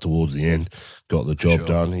harder towards the end. Got the job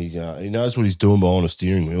done. He knows what he's doing behind a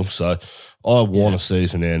steering wheel. So I want to see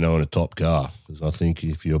Fernando in a top car, because I think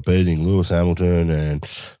if you're beating Lewis Hamilton and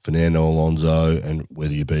Fernando Alonso, and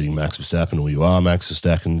whether you're beating Max Verstappen or you are Max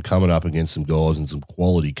Verstappen, coming up against some guys in some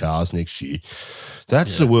quality cars next year,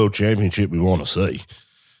 that's the world championship we want to see.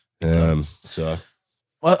 So.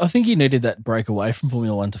 Well, I think he needed that break away from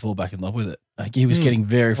Formula One to fall back in love with it. Like, he was getting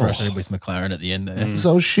very frustrated with McLaren at the end there.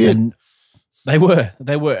 So shit. And they were,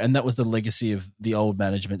 and that was the legacy of the old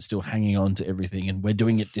management still hanging on to everything. And we're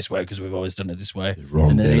doing it this way because we've always done it this way.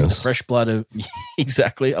 Wrong, and then the Dennis. fresh blood of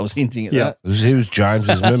exactly. I was hinting at that. He was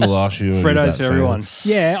James's. Remember last year? when we Fredo's did for that everyone.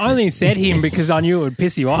 Yeah, I only said him because I knew it would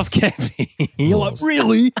piss you off, Kevin. You're like,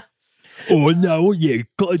 really? Oh, no, yeah,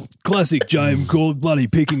 classic James called bloody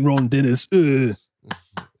picking Ron Dennis.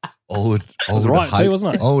 I would right hate, too,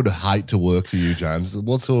 wasn't it? I would hate to work for you, James.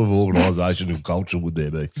 What sort of organisation and culture would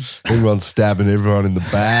there be? Everyone stabbing everyone in the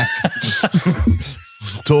back,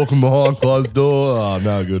 talking behind closed door. Oh,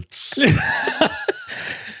 no good.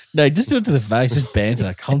 No, just do it to the face. Just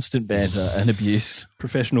banter, constant banter and abuse.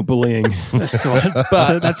 Professional bullying. That's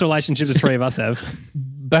right. That's a relationship the three of us have.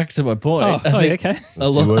 Back to my point. Oh, I think okay. a You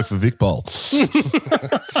lot, work for Vic Bowl.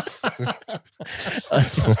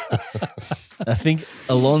 I think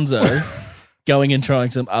Alonso going and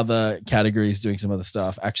trying some other categories, doing some other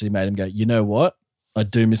stuff, actually made him go, you know what? I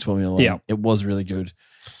do miss Formula One. Yeah. It was really good.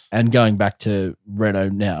 And going back to Renault,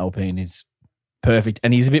 now Alpine, is perfect.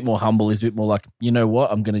 And he's a bit more humble. He's a bit more like, you know what?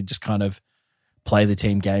 I'm going to just kind of play the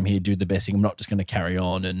team game here, do the best thing. I'm not just going to carry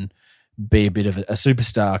on and be a bit of a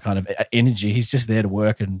superstar kind of energy. He's just there to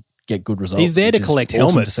work and get good results. He's there to which is collect awesome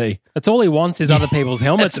helmets. to see. That's all he wants is other people's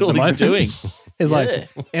helmets That's at the all he's moment. doing. He's Yeah. like,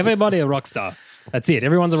 everybody a rock star. That's it.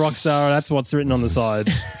 Everyone's a rock star. That's what's written on the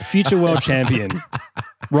side. Future world champion.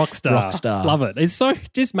 Rock star. Rock star. Love it. It's so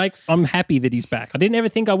just makes I'm happy that he's back. I didn't ever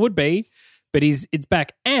think I would be, but it's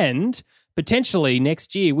back. And potentially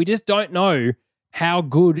next year, we just don't know how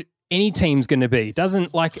good any team's going to be.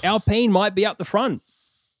 Doesn't like Alpine might be up the front.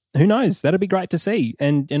 Who knows? That'd be great to see.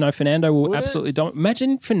 And Fernando will absolutely don't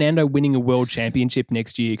imagine Fernando winning a world championship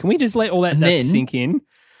next year. Can we just let all that sink in?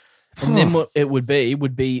 And then what it would be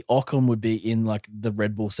Ocon would be in like the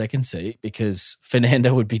Red Bull second seat because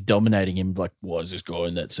Fernando would be dominating him. Like, why is this guy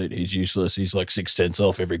in that seat? He's useless. He's like 6/10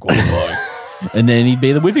 off every qualifying. And then he'd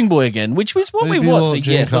be the whipping boy again, which was what we want.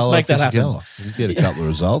 So yeah, let's make that happen. You get a couple of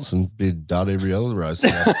results and be done every other race.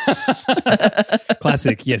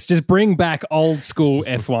 Classic. Yes. Just bring back old school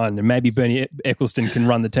F1 and maybe Bernie Eccleston can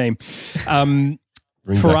run the team.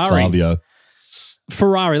 Bring Ferrari. back Fabio.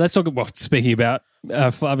 Ferrari, let's talk about, speaking about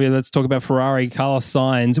Flavio, let's talk about Ferrari. Carlos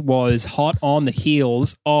Sainz was hot on the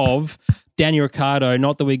heels of Daniel Ricciardo.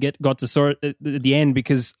 Not that we got to saw it at the end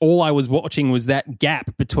because all I was watching was that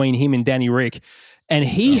gap between him and Danny Rick. And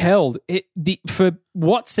he held it for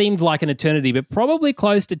what seemed like an eternity, but probably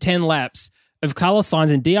close to 10 laps of Carlos Sainz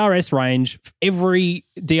in DRS range, every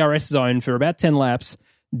DRS zone for about 10 laps.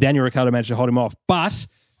 Daniel Ricciardo managed to hold him off. But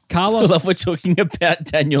Carlos... I love we're talking about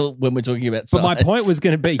Daniel when we're talking about But my science. point was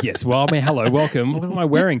going to be, yes, well, I mean, hello, welcome. What am I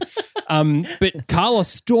wearing? But Carlos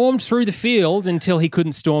stormed through the field until he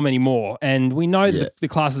couldn't storm anymore. And we know that the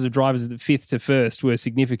classes of drivers at the 5th to 1st were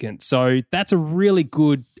significant. So that's a really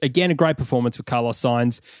good, again, a great performance for Carlos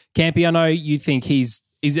Sainz. Campy, I know you think he's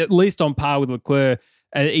at least on par with Leclerc,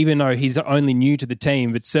 even though he's only new to the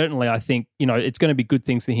team. But certainly I think, it's going to be good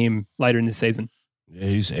things for him later in the season. Yeah,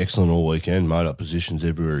 he's excellent all weekend, made up positions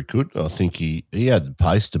everywhere he could. I think he had the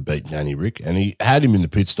pace to beat Danny Rick, and he had him in the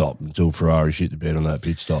pit stop until Ferrari shit the bed on that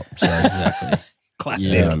pit stop. So Exactly.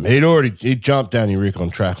 Classic. He'd jumped Danny Rick on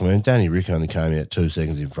track. I mean, Danny Rick only came out 2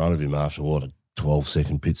 seconds in front of him after, a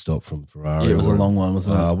 12-second pit stop from Ferrari. Yeah, it was a long one,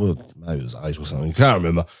 wasn't it? Well, maybe it was 8 or something. Can't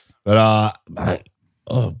remember. But, mate,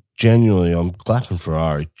 genuinely, I'm clapping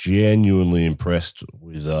Ferrari. Genuinely impressed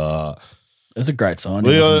with It was a great sign.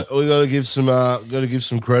 we got to give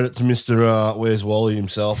some credit to Mr. Where's Wally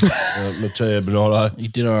himself, Matteo Binotto. You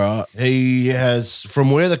did all right. He has,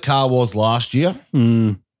 from where the car was last year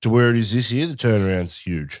to where it is this year, the turnaround's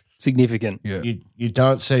huge. Significant. Yeah. You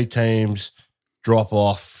don't see teams drop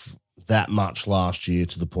off that much last year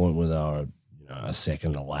to the point where they were a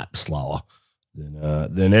second a lap slower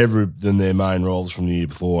than their main roles from the year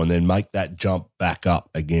before, and then make that jump back up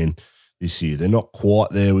again this year. They're not quite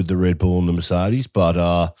there with the Red Bull and the Mercedes, but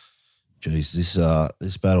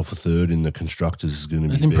this battle for third in the constructors is going to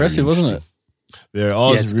be. It's impressive, wasn't it? Yeah,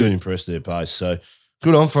 I was really impressed with their pace. So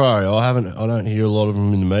good on Ferrari. I don't hear a lot of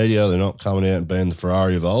them in the media. They're not coming out and being the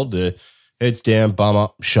Ferrari of old. They're heads down, bum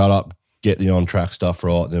up, shut up, get the on-track stuff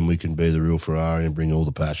right, then we can be the real Ferrari and bring all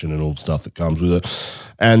the passion and all the stuff that comes with it.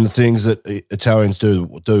 And the things that Italians do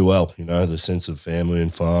well, the sense of family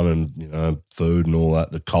and fun and, food and all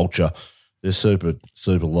that, the culture. They're super,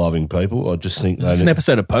 super loving people. I just think Is this an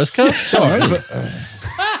episode of Postcards? Sorry.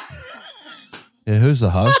 Yeah, who's the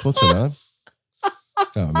host? What's her name?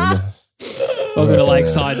 Can't remember. Welcome to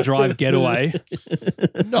Lakeside Drive Getaway.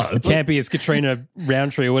 No, but Campy is Katrina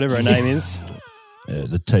Roundtree or whatever her name is. yeah,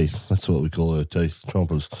 the teeth. That's what we call her teeth,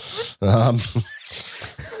 chompers.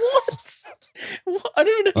 What? I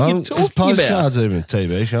don't even know what you're Is talking Postcards about. even a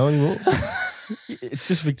TV show anymore? It's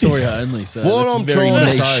just Victoria only. So What that's I'm very trying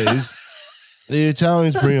niche. to say is the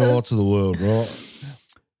Italians bring a lot to the world, right?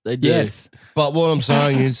 They do. Yes. But what I'm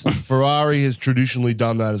saying is Ferrari has traditionally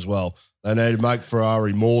done that as well. They need to make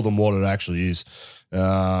Ferrari more than what it actually is.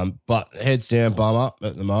 But heads down, bum up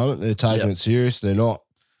at the moment. They're taking it serious. They're not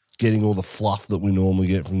getting all the fluff that we normally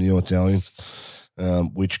get from the Italians,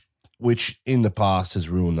 which in the past has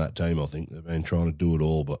ruined that team, I think. They've been trying to do it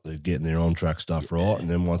all, but they're getting their on-track stuff right. And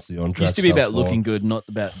then once the It on-track used to be stuff's about looking fine- good, not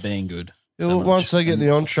about being good. Yeah, so well, once much. they get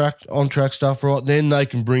the on-track stuff right, then they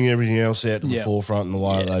can bring everything else out to the forefront in the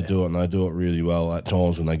way that they do it, and they do it really well at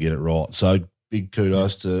times when they get it right. So big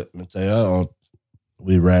kudos to Matteo.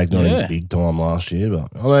 We ragged on him big time last year, but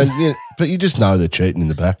I mean, but you just know they're cheating in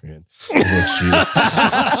the background next year.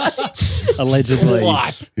 Allegedly.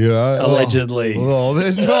 Allegedly. Well,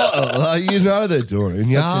 they're not. You know they're doing it. In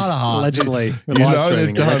your heart of hearts, Allegedly. We're You live know streaming,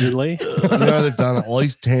 they've done- allegedly. you know they've done at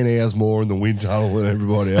least 10 hours more in the wind tunnel than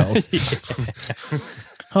everybody else.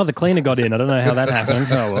 Oh, the cleaner got in. I don't know how that happened.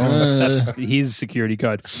 Oh, well, that's his security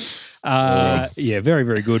code. Yeah, very,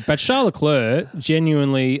 very good. But Charles Leclerc,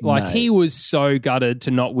 genuinely, he was so gutted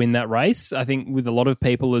to not win that race, I think with a lot of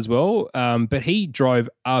people as well. But he drove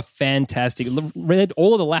a fantastic, read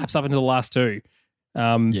all of the laps up into the last two.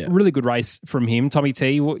 Really good race from him. Tommy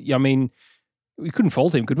T, I mean, we couldn't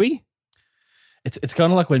fault him, could we? It's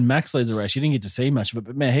kind of like when Max leads the race. You didn't get to see much of it,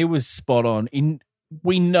 but man, he was spot on.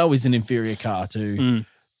 We know he's an inferior car to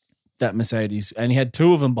that Mercedes, and he had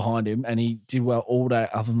two of them behind him, and he did well all day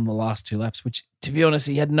other than the last two laps, which, to be honest,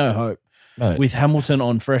 he had no hope. Mate. With Hamilton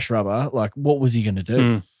on fresh rubber, like, what was he going to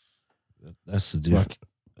do? That's the difference.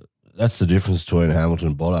 That's the difference between Hamilton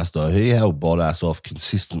and Bottas, though. He held Bottas off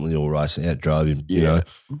consistently all race, outdrove him, you know,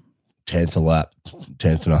 10th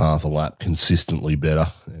and a half a lap, consistently better,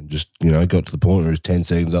 and just, got to the point where he was 10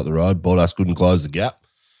 seconds up the road. Bottas couldn't close the gap.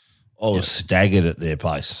 I was staggered at their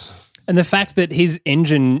pace. And the fact that his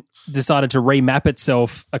engine decided to remap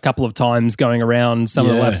itself a couple of times going around some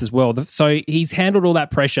of the laps as well. So he's handled all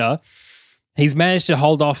that pressure. He's managed to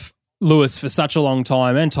hold off Lewis for such a long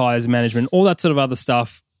time, and tyres management, all that sort of other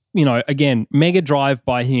stuff. Again, mega drive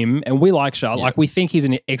by him. And we like Charles. Like, we think he's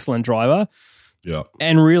an excellent driver. Yeah.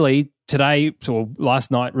 And really, today or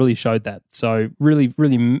last night really showed that. So really,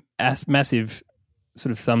 really massive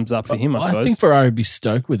sort of thumbs up for him, I suppose. I think Ferrari would be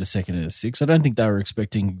stoked with a second and a six. I don't think they were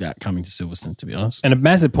expecting that coming to Silverstone, to be honest. And a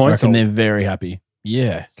massive point. And they're very happy.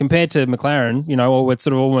 Yeah. Compared to McLaren, we're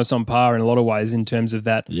sort of almost on par in a lot of ways in terms of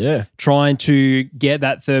that. Yeah. Trying to get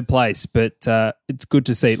that third place. But it's good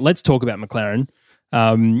to see. Let's talk about McLaren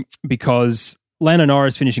because Lando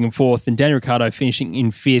Norris finishing in fourth and Daniel Ricciardo finishing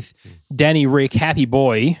in fifth. Danny Rick, happy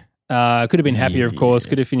boy. Could have been happier, of course.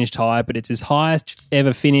 Could have finished high, but it's his highest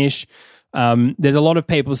ever finish. There's a lot of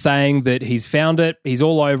people saying that he's found it. He's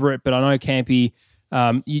all over it. But I know, Campy,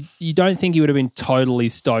 you don't think he would have been totally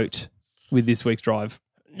stoked with this week's drive?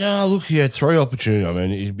 No, look, he had three opportunities. I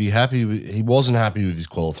mean, he'd be happy. He wasn't happy with his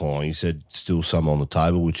qualifying. He said still some on the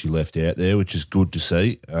table, which he left out there, which is good to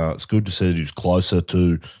see. It's good to see that he was closer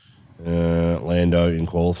to Lando in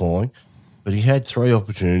qualifying. But he had three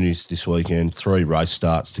opportunities this weekend, three race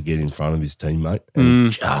starts to get in front of his teammate.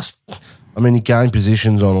 And he gained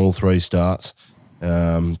positions on all three starts.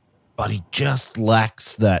 But he just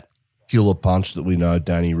lacks that killer punch that we know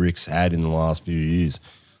Danny Rick's had in the last few years.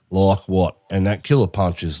 Like what? And that killer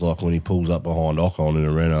punch is like when he pulls up behind Ocon in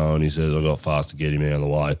a Renault and he says, I got fast to get him out of the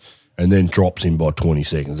way, and then drops him by 20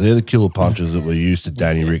 seconds. They're the killer punches that we're used to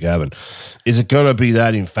Danny Rick having. Is it going to be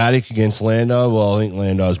that emphatic against Lando? Well, I think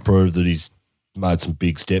Lando's proved that he's made some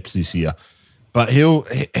big steps this year. But he'll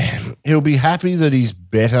be happy that he's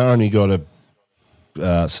better and he got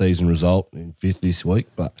a season result in fifth this week.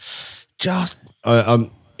 But just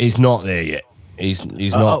he's not there yet. He's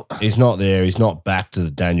not there. He's not back to the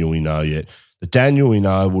Daniel we know yet. The Daniel we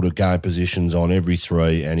know would have gained positions on every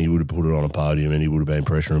three and he would have put it on a podium and he would have been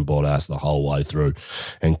pressuring Bottas the whole way through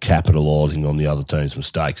and capitalising on the other team's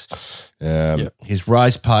mistakes. His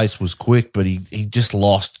race pace was quick, but he just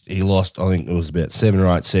lost. He lost, I think it was about 7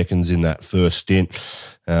 or 8 seconds in that first stint,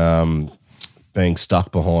 being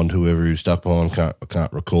stuck behind whoever he was stuck behind. I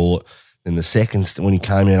can't recall it. Then the second, when he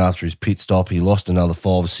came out after his pit stop, he lost another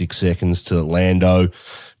 5 or 6 seconds to Lando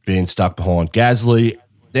being stuck behind Gasly.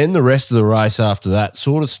 Then the rest of the race after that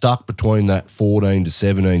sort of stuck between that 14 to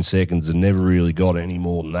 17 seconds and never really got any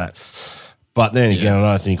more than that. But then again,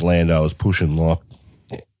 I don't think Lando was pushing like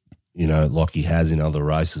he has in other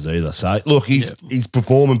races either. So, look, he's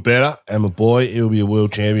performing better, and my boy, he'll be a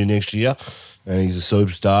world champion next year. And he's a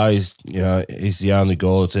superstar. He's the only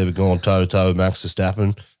guy that's ever gone toe-to-toe with Max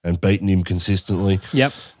Verstappen and beaten him consistently.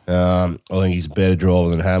 Yep. I think he's a better driver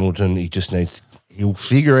than Hamilton. He just he'll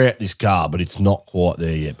figure out this car, but it's not quite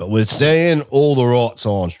there yet. But we're seeing all the right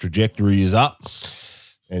signs. Trajectory is up,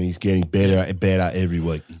 and he's getting better every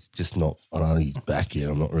week. He's just not, I don't think he's back yet.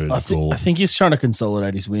 I'm not ready to call it. I think he's trying to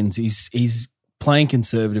consolidate his wins. He's playing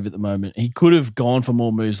conservative at the moment. He could have gone for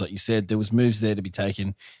more moves, like you said. There was moves there to be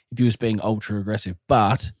taken if he was being ultra aggressive.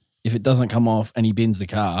 But if it doesn't come off and he bins the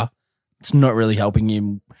car, it's not really helping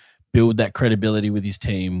him build that credibility with his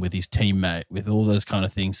team, with his teammate, with all those kind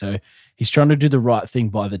of things. So he's trying to do the right thing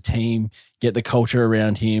by the team, get the culture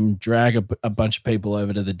around him, drag a bunch of people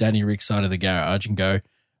over to the Danny Rick side of the garage and go,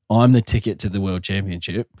 I'm the ticket to the World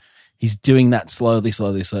Championship. He's doing that slowly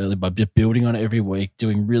by just building on it every week,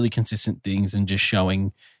 doing really consistent things and just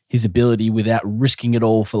showing his ability without risking it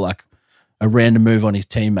all for like a random move on his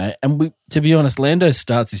teammate. And to be honest, Lando's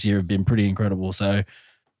starts this year have been pretty incredible. So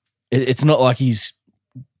it's not like he's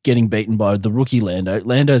getting beaten by the rookie Lando.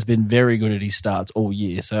 Lando's been very good at his starts all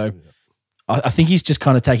year. So I think he's just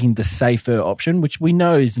kind of taking the safer option, which we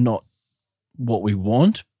know is not what we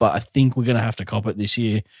want, but I think we're going to have to cop it this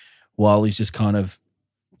year while he's just kind of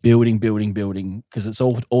building because it's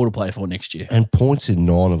all to play for next year. And points in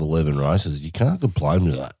 9 of 11 races. You can't complain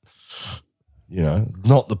with that. You know,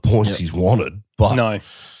 not the points he's wanted, but No.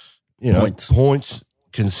 you know, points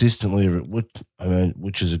consistently,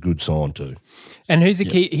 which is a good sign too. And who's the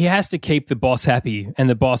key? He has to keep the boss happy and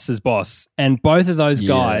the boss is boss. And both of those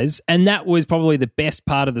guys, and that was probably the best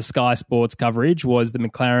part of the Sky Sports coverage, was the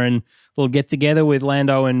McLaren little get together with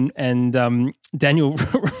Lando and Daniel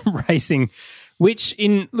racing, which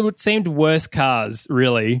in what seemed worse cars,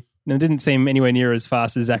 really. And it didn't seem anywhere near as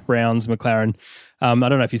fast as Zach Brown's McLaren. I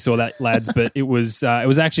don't know if you saw that, lads, but it was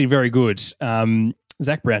actually very good.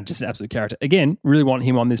 Zach Brown, just an absolute character. Again, really want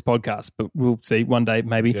him on this podcast, but we'll see one day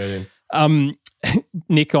maybe.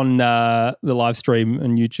 Nick on the live stream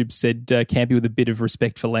on YouTube said, Campy with a bit of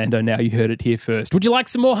respect for Lando now. You heard it here first. Would you like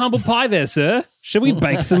some more humble pie there, sir? Should we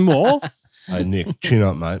bake some more? Hey, Nick, chin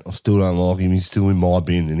up, mate. I still don't like him. He's still in my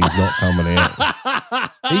bin and he's not coming out.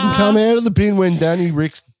 He can come out of the bin when Danny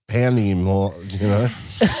Rick's pounding him, you know.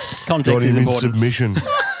 Context is in important. Submission.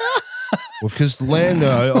 Well, because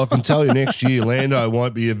Lando, I can tell you next year, Lando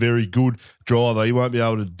won't be a very good driver. He won't be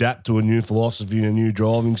able to adapt to a new philosophy and a new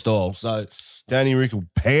driving style. So Danny Rick will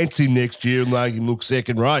pants him next year and make him look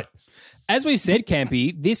second rate. As we've said,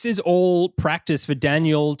 Campy, this is all practice for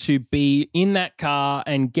Daniel to be in that car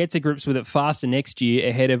and get to grips with it faster next year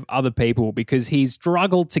ahead of other people, because he's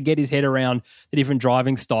struggled to get his head around the different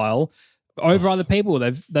driving style over other people.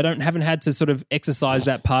 They haven't had to sort of exercise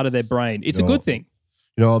that part of their brain. It's a good thing.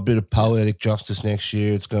 You know, a bit of poetic justice next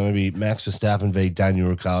year. It's going to be Max Verstappen v Daniel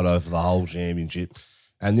Ricciardo for the whole championship.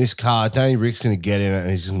 And this car, Danny Rick's going to get in it and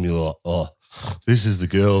he's going to be like, oh, this is the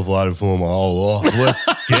girl I've waited for my whole life. Let's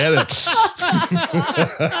get it.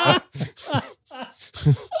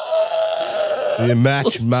 Be a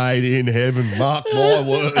match made in heaven. Mark my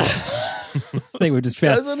words. I think we've just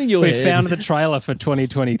found the trailer for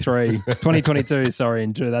 2022, sorry,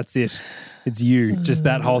 Andrew. That's it. It's you. Just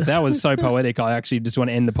that was so poetic. I actually just want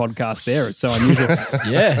to end the podcast there. It's so unusual.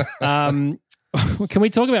 Yeah. Can we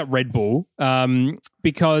talk about Red Bull?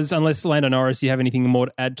 Because unless Lando Norris, you have anything more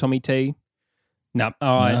to add, Tommy T? No.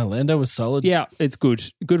 All right. No, Lando was solid. Yeah, it's good.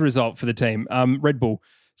 Good result for the team. Red Bull.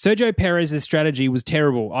 Sergio Perez's strategy was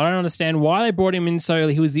terrible. I don't understand why they brought him in so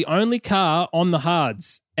early. He was the only car on the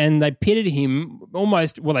hards, and they pitted him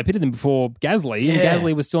they pitted him before Gasly, and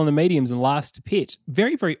Gasly was still in the mediums and last to pit.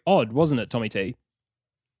 Very, very odd, wasn't it, Tommy T?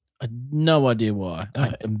 I had no idea why.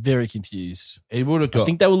 I'm very confused. He would have got. I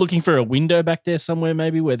think they were looking for a window back there somewhere,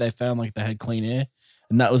 maybe, where they found like they had clean air,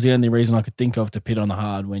 and that was the only reason I could think of to pit on the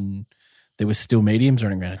hard when there was still mediums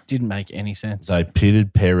running around. It didn't make any sense. They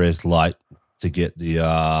pitted Perez late to get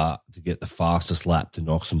the fastest lap to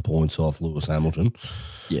knock some points off Lewis Hamilton.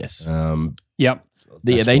 Yes. Yep.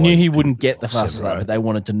 Yeah, they knew he wouldn't get the fastest lap, but they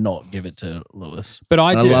wanted to not give it to Lewis. But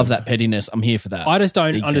I love that pettiness. I'm here for that. I just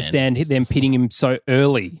don't understand them pitting him so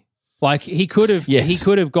early. Like he could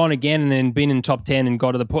have gone again and then been in top 10 and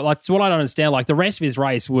got to the point. Like it's what I don't understand. Like the rest of his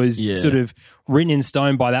race was sort of written in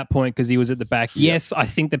stone by that point because he was at the back. Yep. Yes, I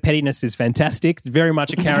think the pettiness is fantastic. It's very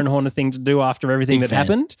much a Karen Horner thing to do after everything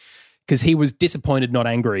happened. Because he was disappointed, not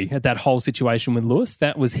angry, at that whole situation with Lewis.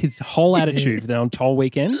 That was his whole attitude on Toll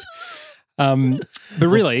Weekend. But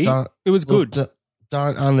really, it was good.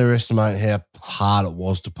 Don't underestimate how hard it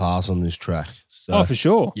was to pass on this track. So, for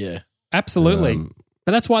sure. Yeah. Absolutely.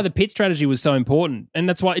 But that's why the pit strategy was so important. And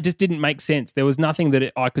that's why it just didn't make sense. There was nothing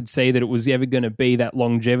that I could see that it was ever going to be that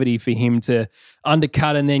longevity for him to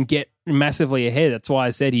undercut and then get massively ahead. That's why I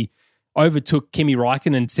said he overtook Kimi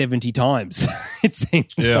Räikkönen 70 times, it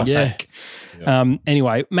seems like.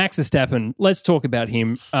 Anyway, Max Verstappen, let's talk about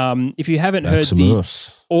him. If you haven't heard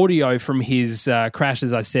the audio from his crash,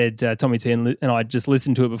 as I said, Tommy T and I just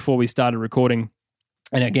listened to it before we started recording.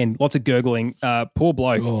 And again, lots of gurgling. Poor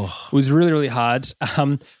bloke. It was really, really hard.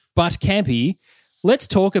 But Campy, let's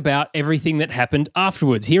talk about everything that happened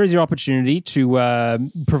afterwards. Here is your opportunity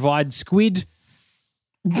to provide Squid,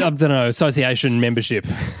 association membership.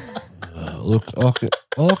 Look, I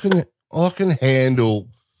can handle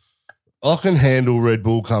Red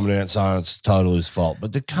Bull coming out and saying it's totally his fault,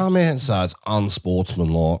 but to come out and say it's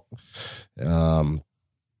unsportsmanlike for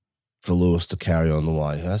Lewis to carry on the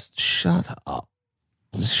way, shut up.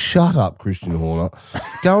 Shut up, Christian Horner.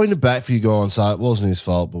 Go into bat for your guy and say it wasn't his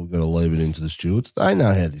fault, but we've got to leave it into the stewards. They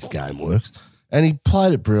know how this game works. And he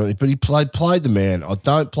played it brilliantly, but he played the man. I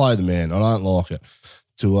don't play the man. I don't like it.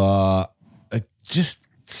 It just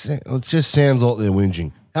sounds like they're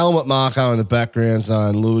whinging. Helmut Marko in the background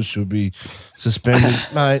saying Lewis should be suspended.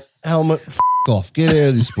 Mate, Helmut, off. Get out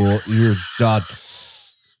of this sport. You're a dud.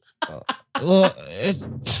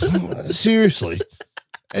 Seriously.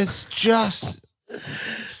 It's just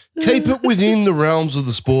keep it within the realms of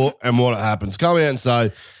the sport and what happens. Come out and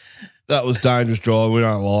say, that was dangerous drive. We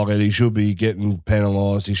don't like it. He should be getting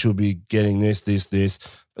penalised. He should be getting this.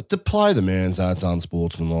 But to play the man and say it's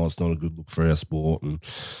unsportsmanlike, it's not a good look for our sport, and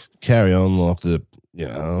carry on like they're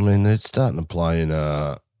starting to play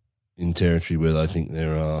in territory where they think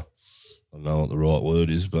they're, I don't know what the right word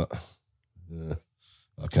is, but I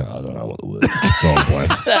don't know what the word is.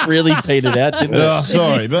 That really petered out, didn't it? Oh,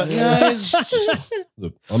 sorry, but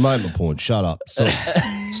look, I made my point. Shut up.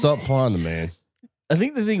 Stop playing the man. I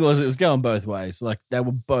think the thing was it was going both ways. Like they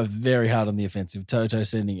were both very hard on the offensive. Toto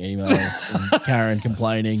sending emails and Karen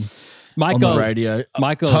complaining on the radio.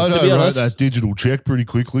 Michael, Toto wrote that digital check pretty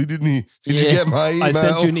quickly, didn't he? Did you get my email? I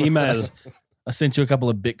sent you an email. I sent you a couple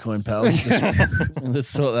of Bitcoin pals. Let's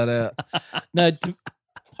sort that out. No,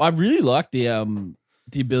 I really like the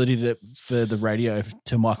ability for the radio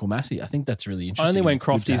to Michael Massey. I think that's really interesting. Only when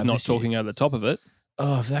Crofty's not talking over the top of it.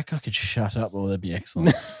 Oh, if that guy could shut up, well, that'd be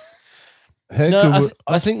excellent.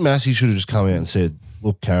 I think Massey should have just come out and said,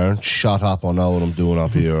 look, Karen, shut up. I know what I'm doing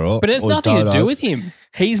up here. Right? But it has nothing to do with him.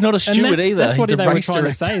 He's not a steward either. That's what He's they the were race trying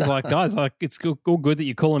director. to say. Is like, guys, like it's all good that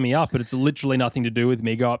you're calling me up, but it's literally nothing to do with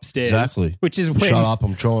me. Go upstairs. Exactly. Which is when, Shut up.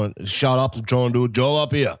 I'm trying to do a job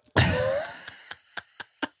up here.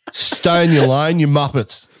 Stay in your lane, you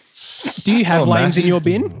muppets. Do you have lanes in your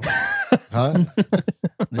bin? Huh?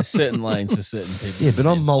 There's certain lanes for certain people. Yeah, but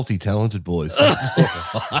I'm multi-talented, boys.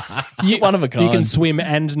 One of a kind. You can swim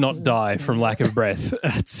and not die from lack of breath.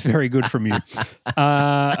 That's very good from you.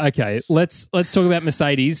 Okay, let's talk about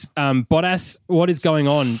Mercedes. Bottas, what is going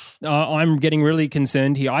on? I'm getting really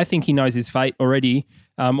concerned here. I think he knows his fate already.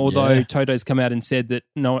 Although Toto's come out and said that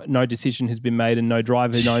no decision has been made and no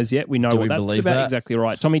driver knows yet. We know what that's about. That? Exactly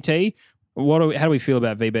right. Tommy T, how do we feel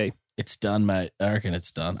about VB? It's done, mate. I reckon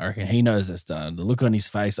it's done. I reckon he knows it's done. The look on his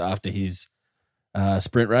face after his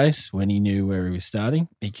sprint race when he knew where he was starting,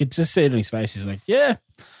 he could just see it on his face. He's like, yeah,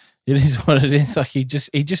 it is what it is. Like he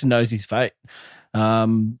just knows his fate.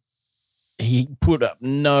 He put up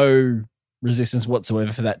no resistance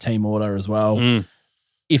whatsoever for that team order as well.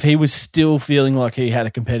 If he was still feeling like he had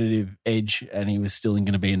a competitive edge and he was still going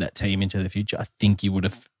to be in that team into the future, I think you would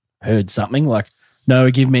have heard something like,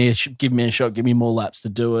 no, give me a shot, give me more laps to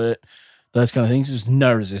do it, those kind of things. There's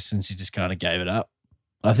no resistance. He just kind of gave it up.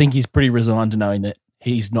 I think he's pretty resigned to knowing that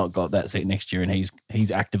he's not got that seat next year and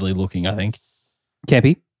he's actively looking, I think.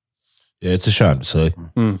 Cappy? Yeah, it's a shame to see.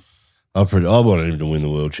 I wanted him to win the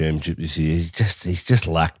world championship this year. He's just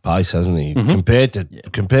lacked pace, hasn't he? Compared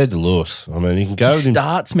to Lewis. I mean, he can go. His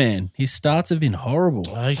starts, man. His starts have been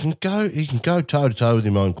horrible. He can go toe to toe with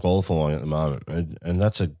him on qualifying at the moment, and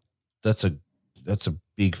that's a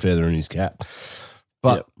big feather in his cap.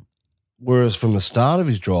 But whereas from the start of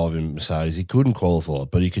his drive in Mercedes, he couldn't qualify,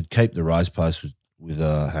 but he could keep the race pace with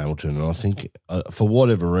Hamilton. And I think for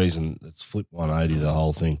whatever reason, it's flipped 180 the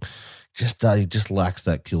whole thing. He just lacks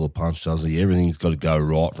that killer punch, doesn't he? Everything's got to go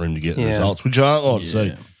right for him to get the results, which I don't like to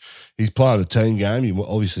see. He's playing a team game. He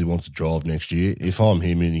obviously wants to drive next year. If I'm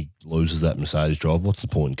him and he loses that Mercedes drive, what's the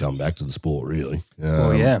point in coming back to the sport, really?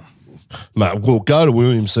 Mate, we'll go to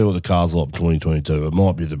Williams, see what the car's like for 2022. It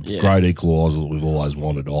might be the great equaliser that we've always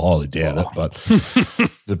wanted. I highly doubt it, but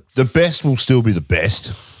the best will still be the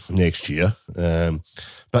best next year.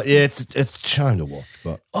 But yeah, it's a shame to watch.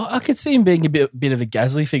 But I could see him being a bit of a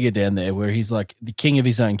Gasly figure down there, where he's like the king of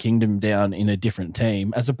his own kingdom down in a different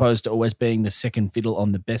team, as opposed to always being the second fiddle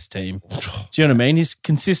on the best team. Do you know what I mean? He's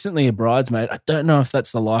consistently a bridesmaid. I don't know if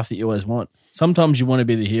that's the life that you always want. Sometimes you want to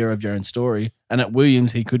be the hero of your own story, and at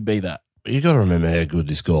Williams, he could be that. You got to remember how good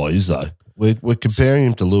this guy is, though. We're comparing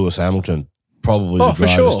him to Lewis Hamilton. Probably the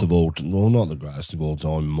greatest of all time. Well, not the greatest of all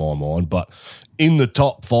time in my mind, but in the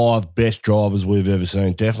top 5 best drivers we've ever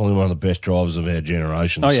seen. Definitely one of the best drivers of our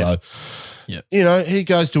generation. So, you know, he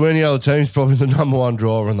goes to any other team, he's probably the number 1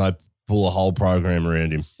 driver, and they pull a whole program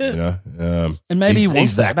around him. You know, and maybe he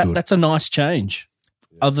wants that. That's a nice change,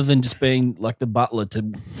 other than just being like the butler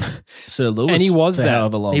to Sir Lewis. And he was that.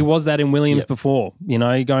 However long. He was that in Williams before. You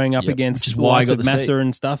know, going up against which is why I got the Massa seat.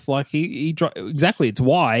 and stuff. Like exactly. It's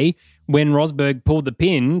why. When Rosberg pulled the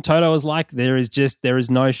pin, Toto was like, there is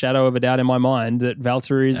no shadow of a doubt in my mind that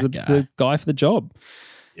Valtteri is the guy for the job.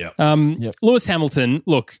 Lewis Hamilton,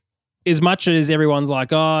 look, as much as everyone's like,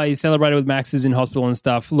 oh, he celebrated with Max's in hospital and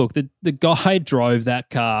stuff, look, the guy drove that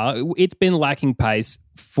car. It's been lacking pace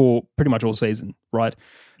for pretty much all season, right?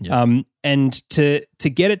 And to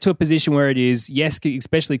get it to a position where it is, yes,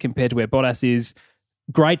 especially compared to where Bottas is,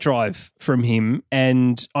 great drive from him,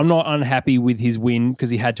 and I'm not unhappy with his win because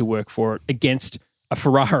he had to work for it against a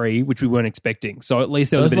Ferrari, which we weren't expecting. So at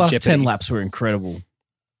least there was a bit of jeopardy. Those last 10 laps were incredible.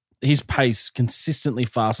 his pace, consistently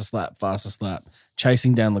fastest lap,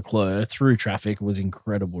 chasing down Leclerc through traffic was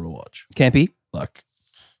incredible to watch. Campy? Like,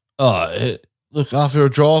 Look, after a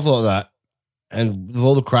drive like that, and with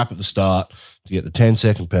all the crap at the start, to get the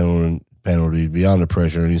 10-second penalty, to be under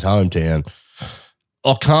pressure in his hometown,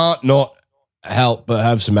 I can't not help but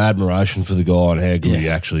have some admiration for the guy and how good he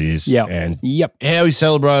actually is. Yep. And Yep. how he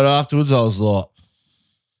celebrated afterwards, I was like,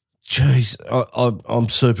 geez, I'm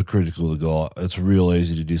super critical of the guy. It's real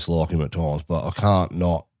easy to dislike him at times, but I can't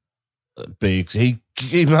not be.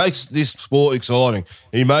 He makes this sport exciting.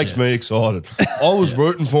 He makes me excited. I was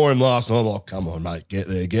rooting for him last night. I'm like, come on, mate, get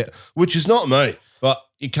there, which is not me, but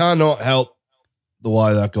you cannot help the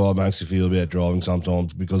way that guy makes you feel about driving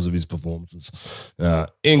sometimes because of his performances.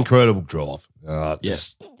 Incredible drive.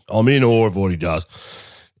 I'm in awe of what he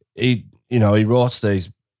does. He writes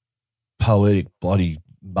these poetic bloody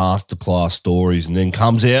masterclass stories and then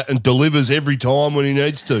comes out and delivers every time when he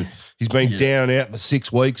needs to. He's been down and out for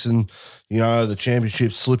 6 weeks and, the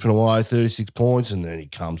championship's slipping away, 36 points, and then he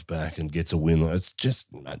comes back and gets a win. It's just,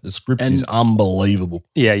 the script is unbelievable.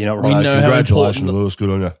 Yeah, you're not right. Congratulations, Lewis. Good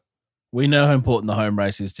on you. We know how important the home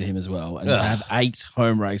race is to him as well. And to have 8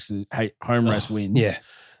 home race wins. Yeah.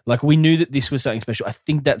 Like, we knew that this was something special. I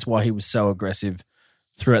think that's why he was so aggressive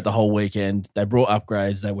throughout the whole weekend. They brought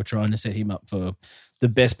upgrades. They were trying to set him up for the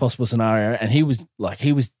best possible scenario. And he was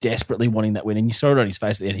desperately wanting that win. And you saw it on his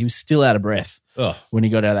face at the end. He was still out of breath when he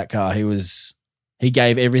got out of that car. He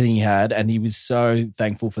gave everything he had, and he was so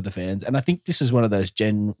thankful for the fans. And I think this is one of those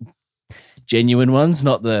genuine ones,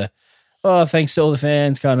 not the, thanks to all the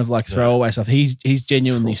fans kind of like throwaway stuff. He's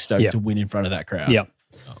genuinely stoked to win in front of that crowd. Yeah.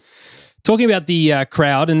 Talking about the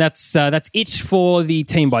crowd, and that's it for the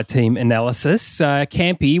team-by-team analysis.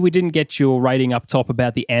 Campy, we didn't get your rating up top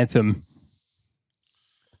about the anthem.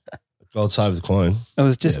 God save the Queen. It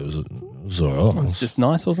was just... it was all right. It was just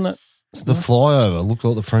nice, wasn't it? The flyover looked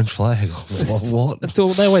like the French flag. I was like, what? That's all.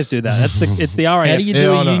 They always do that. It's the RAF. How do you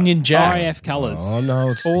do a Union Jack? RAF colours. I know.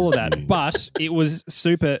 It's all of that. But it was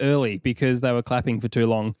super early because they were clapping for too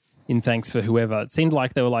long in thanks for whoever. It seemed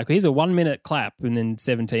like they were like, here's a 1 minute clap, and then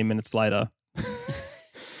 17 minutes later.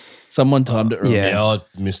 Someone timed it early. Yeah, I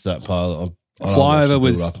missed that part. Flyover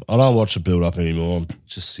was... I don't watch the build-up anymore. I'm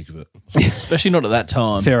just sick of it. Especially not at that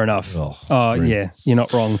time. Fair enough. Yeah, you're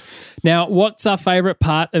not wrong. Now, what's our favourite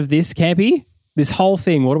part of this, Campy? This whole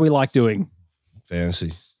thing, what do we like doing?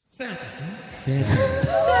 Fantasy.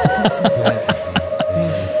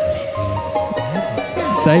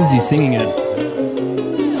 Saves you singing it.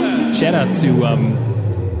 Shout out to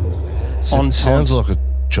Sounds like a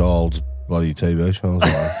child's bloody TV show.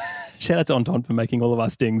 Shout out to Anton for making all of our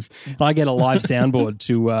stings. And I get a live soundboard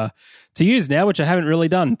to use now, which I haven't really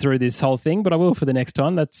done through this whole thing, but I will for the next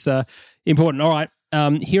time. That's important. All right.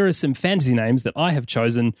 Here are some fantasy names that I have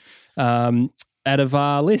chosen out of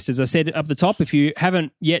our list. As I said up the top, if you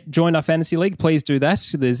haven't yet joined our fantasy league, please do that.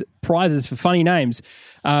 There's prizes for funny names.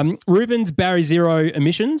 Rubens Barry Zero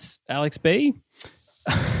Emissions, Alex B.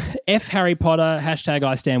 F Harry Potter, hashtag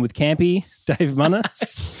I stand with Campy, Dave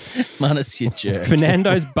Munnis. Munnis, you jerk.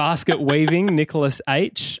 Fernando's Basket Weaving, Nicholas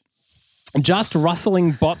H. Just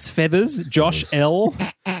Rustling Bots Feathers, Josh L.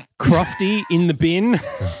 Crofty in the Bin,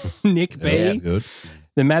 Nick B. Yeah, good.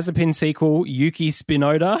 The Mazepin sequel, Yuki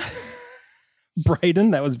Spinoda.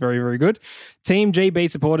 Braden, that was very, very good. Team GB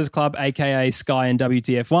Supporters Club, a.k.a. Sky and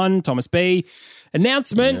WTF1, Thomas B.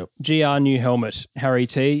 Announcement, GR new helmet, Harry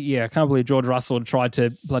T. Yeah, I can't believe George Russell tried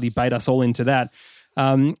to bloody bait us all into that.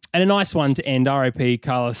 And a nice one to end, RIP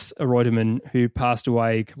Carlos Reutemann, who passed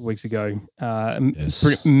away a couple of weeks ago.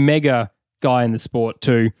 Mega guy in the sport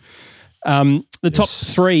too. The top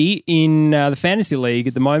 3 in the fantasy league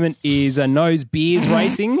at the moment is Nose Beers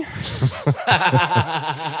Racing.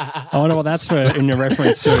 I wonder what that's in your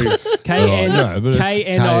reference to. KNOWS.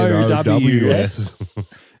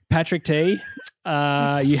 Patrick T.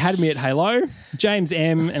 You had me at Halo. James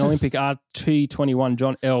M. and Olympic RT21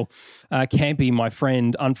 John L. Campy, my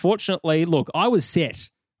friend. Unfortunately, look, I was set,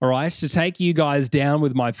 all right, to take you guys down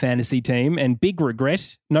with my fantasy team, and big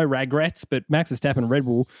regret, no regrets, but Max Verstappen Red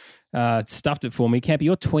Bull stuffed it for me. Campy,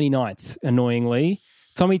 you're 29th, annoyingly.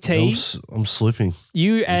 Tommy T. I'm slipping.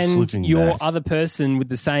 You and your back. other person with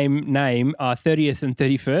the same name are 30th and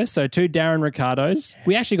 31st. So 2 Darren Ricardos.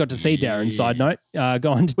 We actually got to see Darren, side note.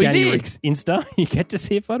 Go on to Danny Rick's Insta. You get to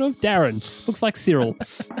see a photo of Darren. Looks like Cyril.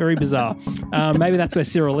 Very bizarre. Maybe that's where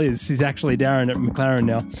Cyril is. He's actually Darren at McLaren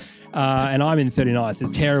now. And I'm in 39th. It's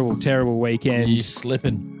a terrible, terrible weekend. You're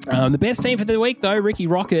slipping. The best team for the week, though, Ricky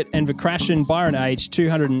Rocket and Verkrashen, Byron H,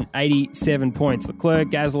 287 points. Leclerc,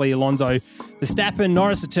 Gasly, Alonso, Verstappen,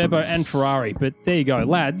 Norris, Viterbo, and Ferrari. But there you go,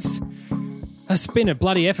 lads. It's been a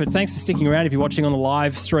bloody effort. Thanks for sticking around if you're watching on the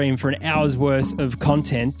live stream for an hour's worth of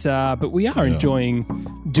content. But we are enjoying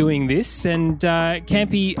doing this. And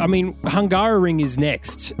Campy, I mean, Hungaroring is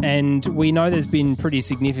next. And we know there's been pretty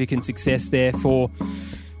significant success there for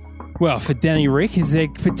Danny Rick. Is there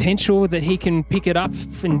potential that he can pick it up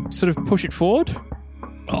and sort of push it forward?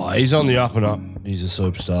 Oh, he's on the up and up. He's a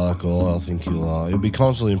superstar guy. I think he'll be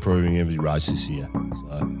constantly improving every race this year.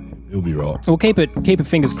 So he'll be right. Well, keep it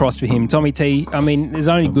fingers crossed for him. Tommy T, I mean, there's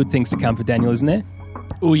only good things to come for Daniel, isn't there?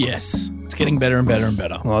 Oh, yes. It's getting better and better and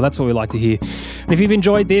better. Well, that's what we like to hear. And if you've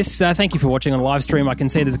enjoyed this, thank you for watching on the live stream. I can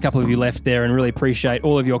see there's a couple of you left there and really appreciate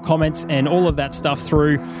all of your comments and all of that stuff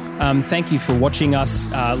through. Thank you for watching us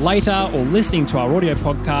later or listening to our audio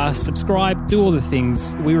podcast. Subscribe, do all the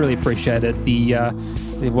things. We really appreciate it. The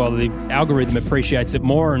algorithm appreciates it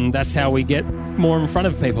more, and that's how we get more in front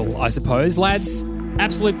of people, I suppose. Lads,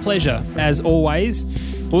 absolute pleasure, as always.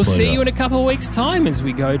 We'll see you in a couple of weeks' time as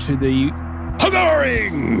we go to the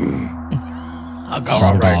Hungaroring.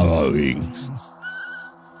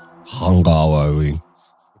 Hungaroring.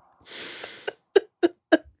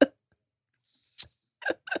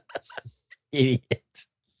 Idiot.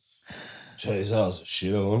 Jeez, that was a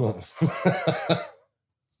shit, wasn't it?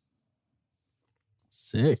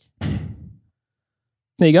 Sick.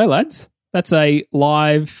 There you go, lads. That's a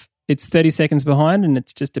live. It's 30 seconds behind and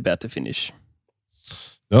it's just about to finish.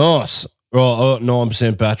 Nice. Right, I got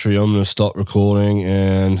 9% battery. I'm going to stop recording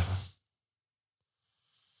and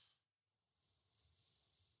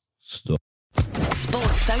stop.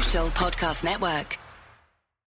 Sports Social Podcast Network.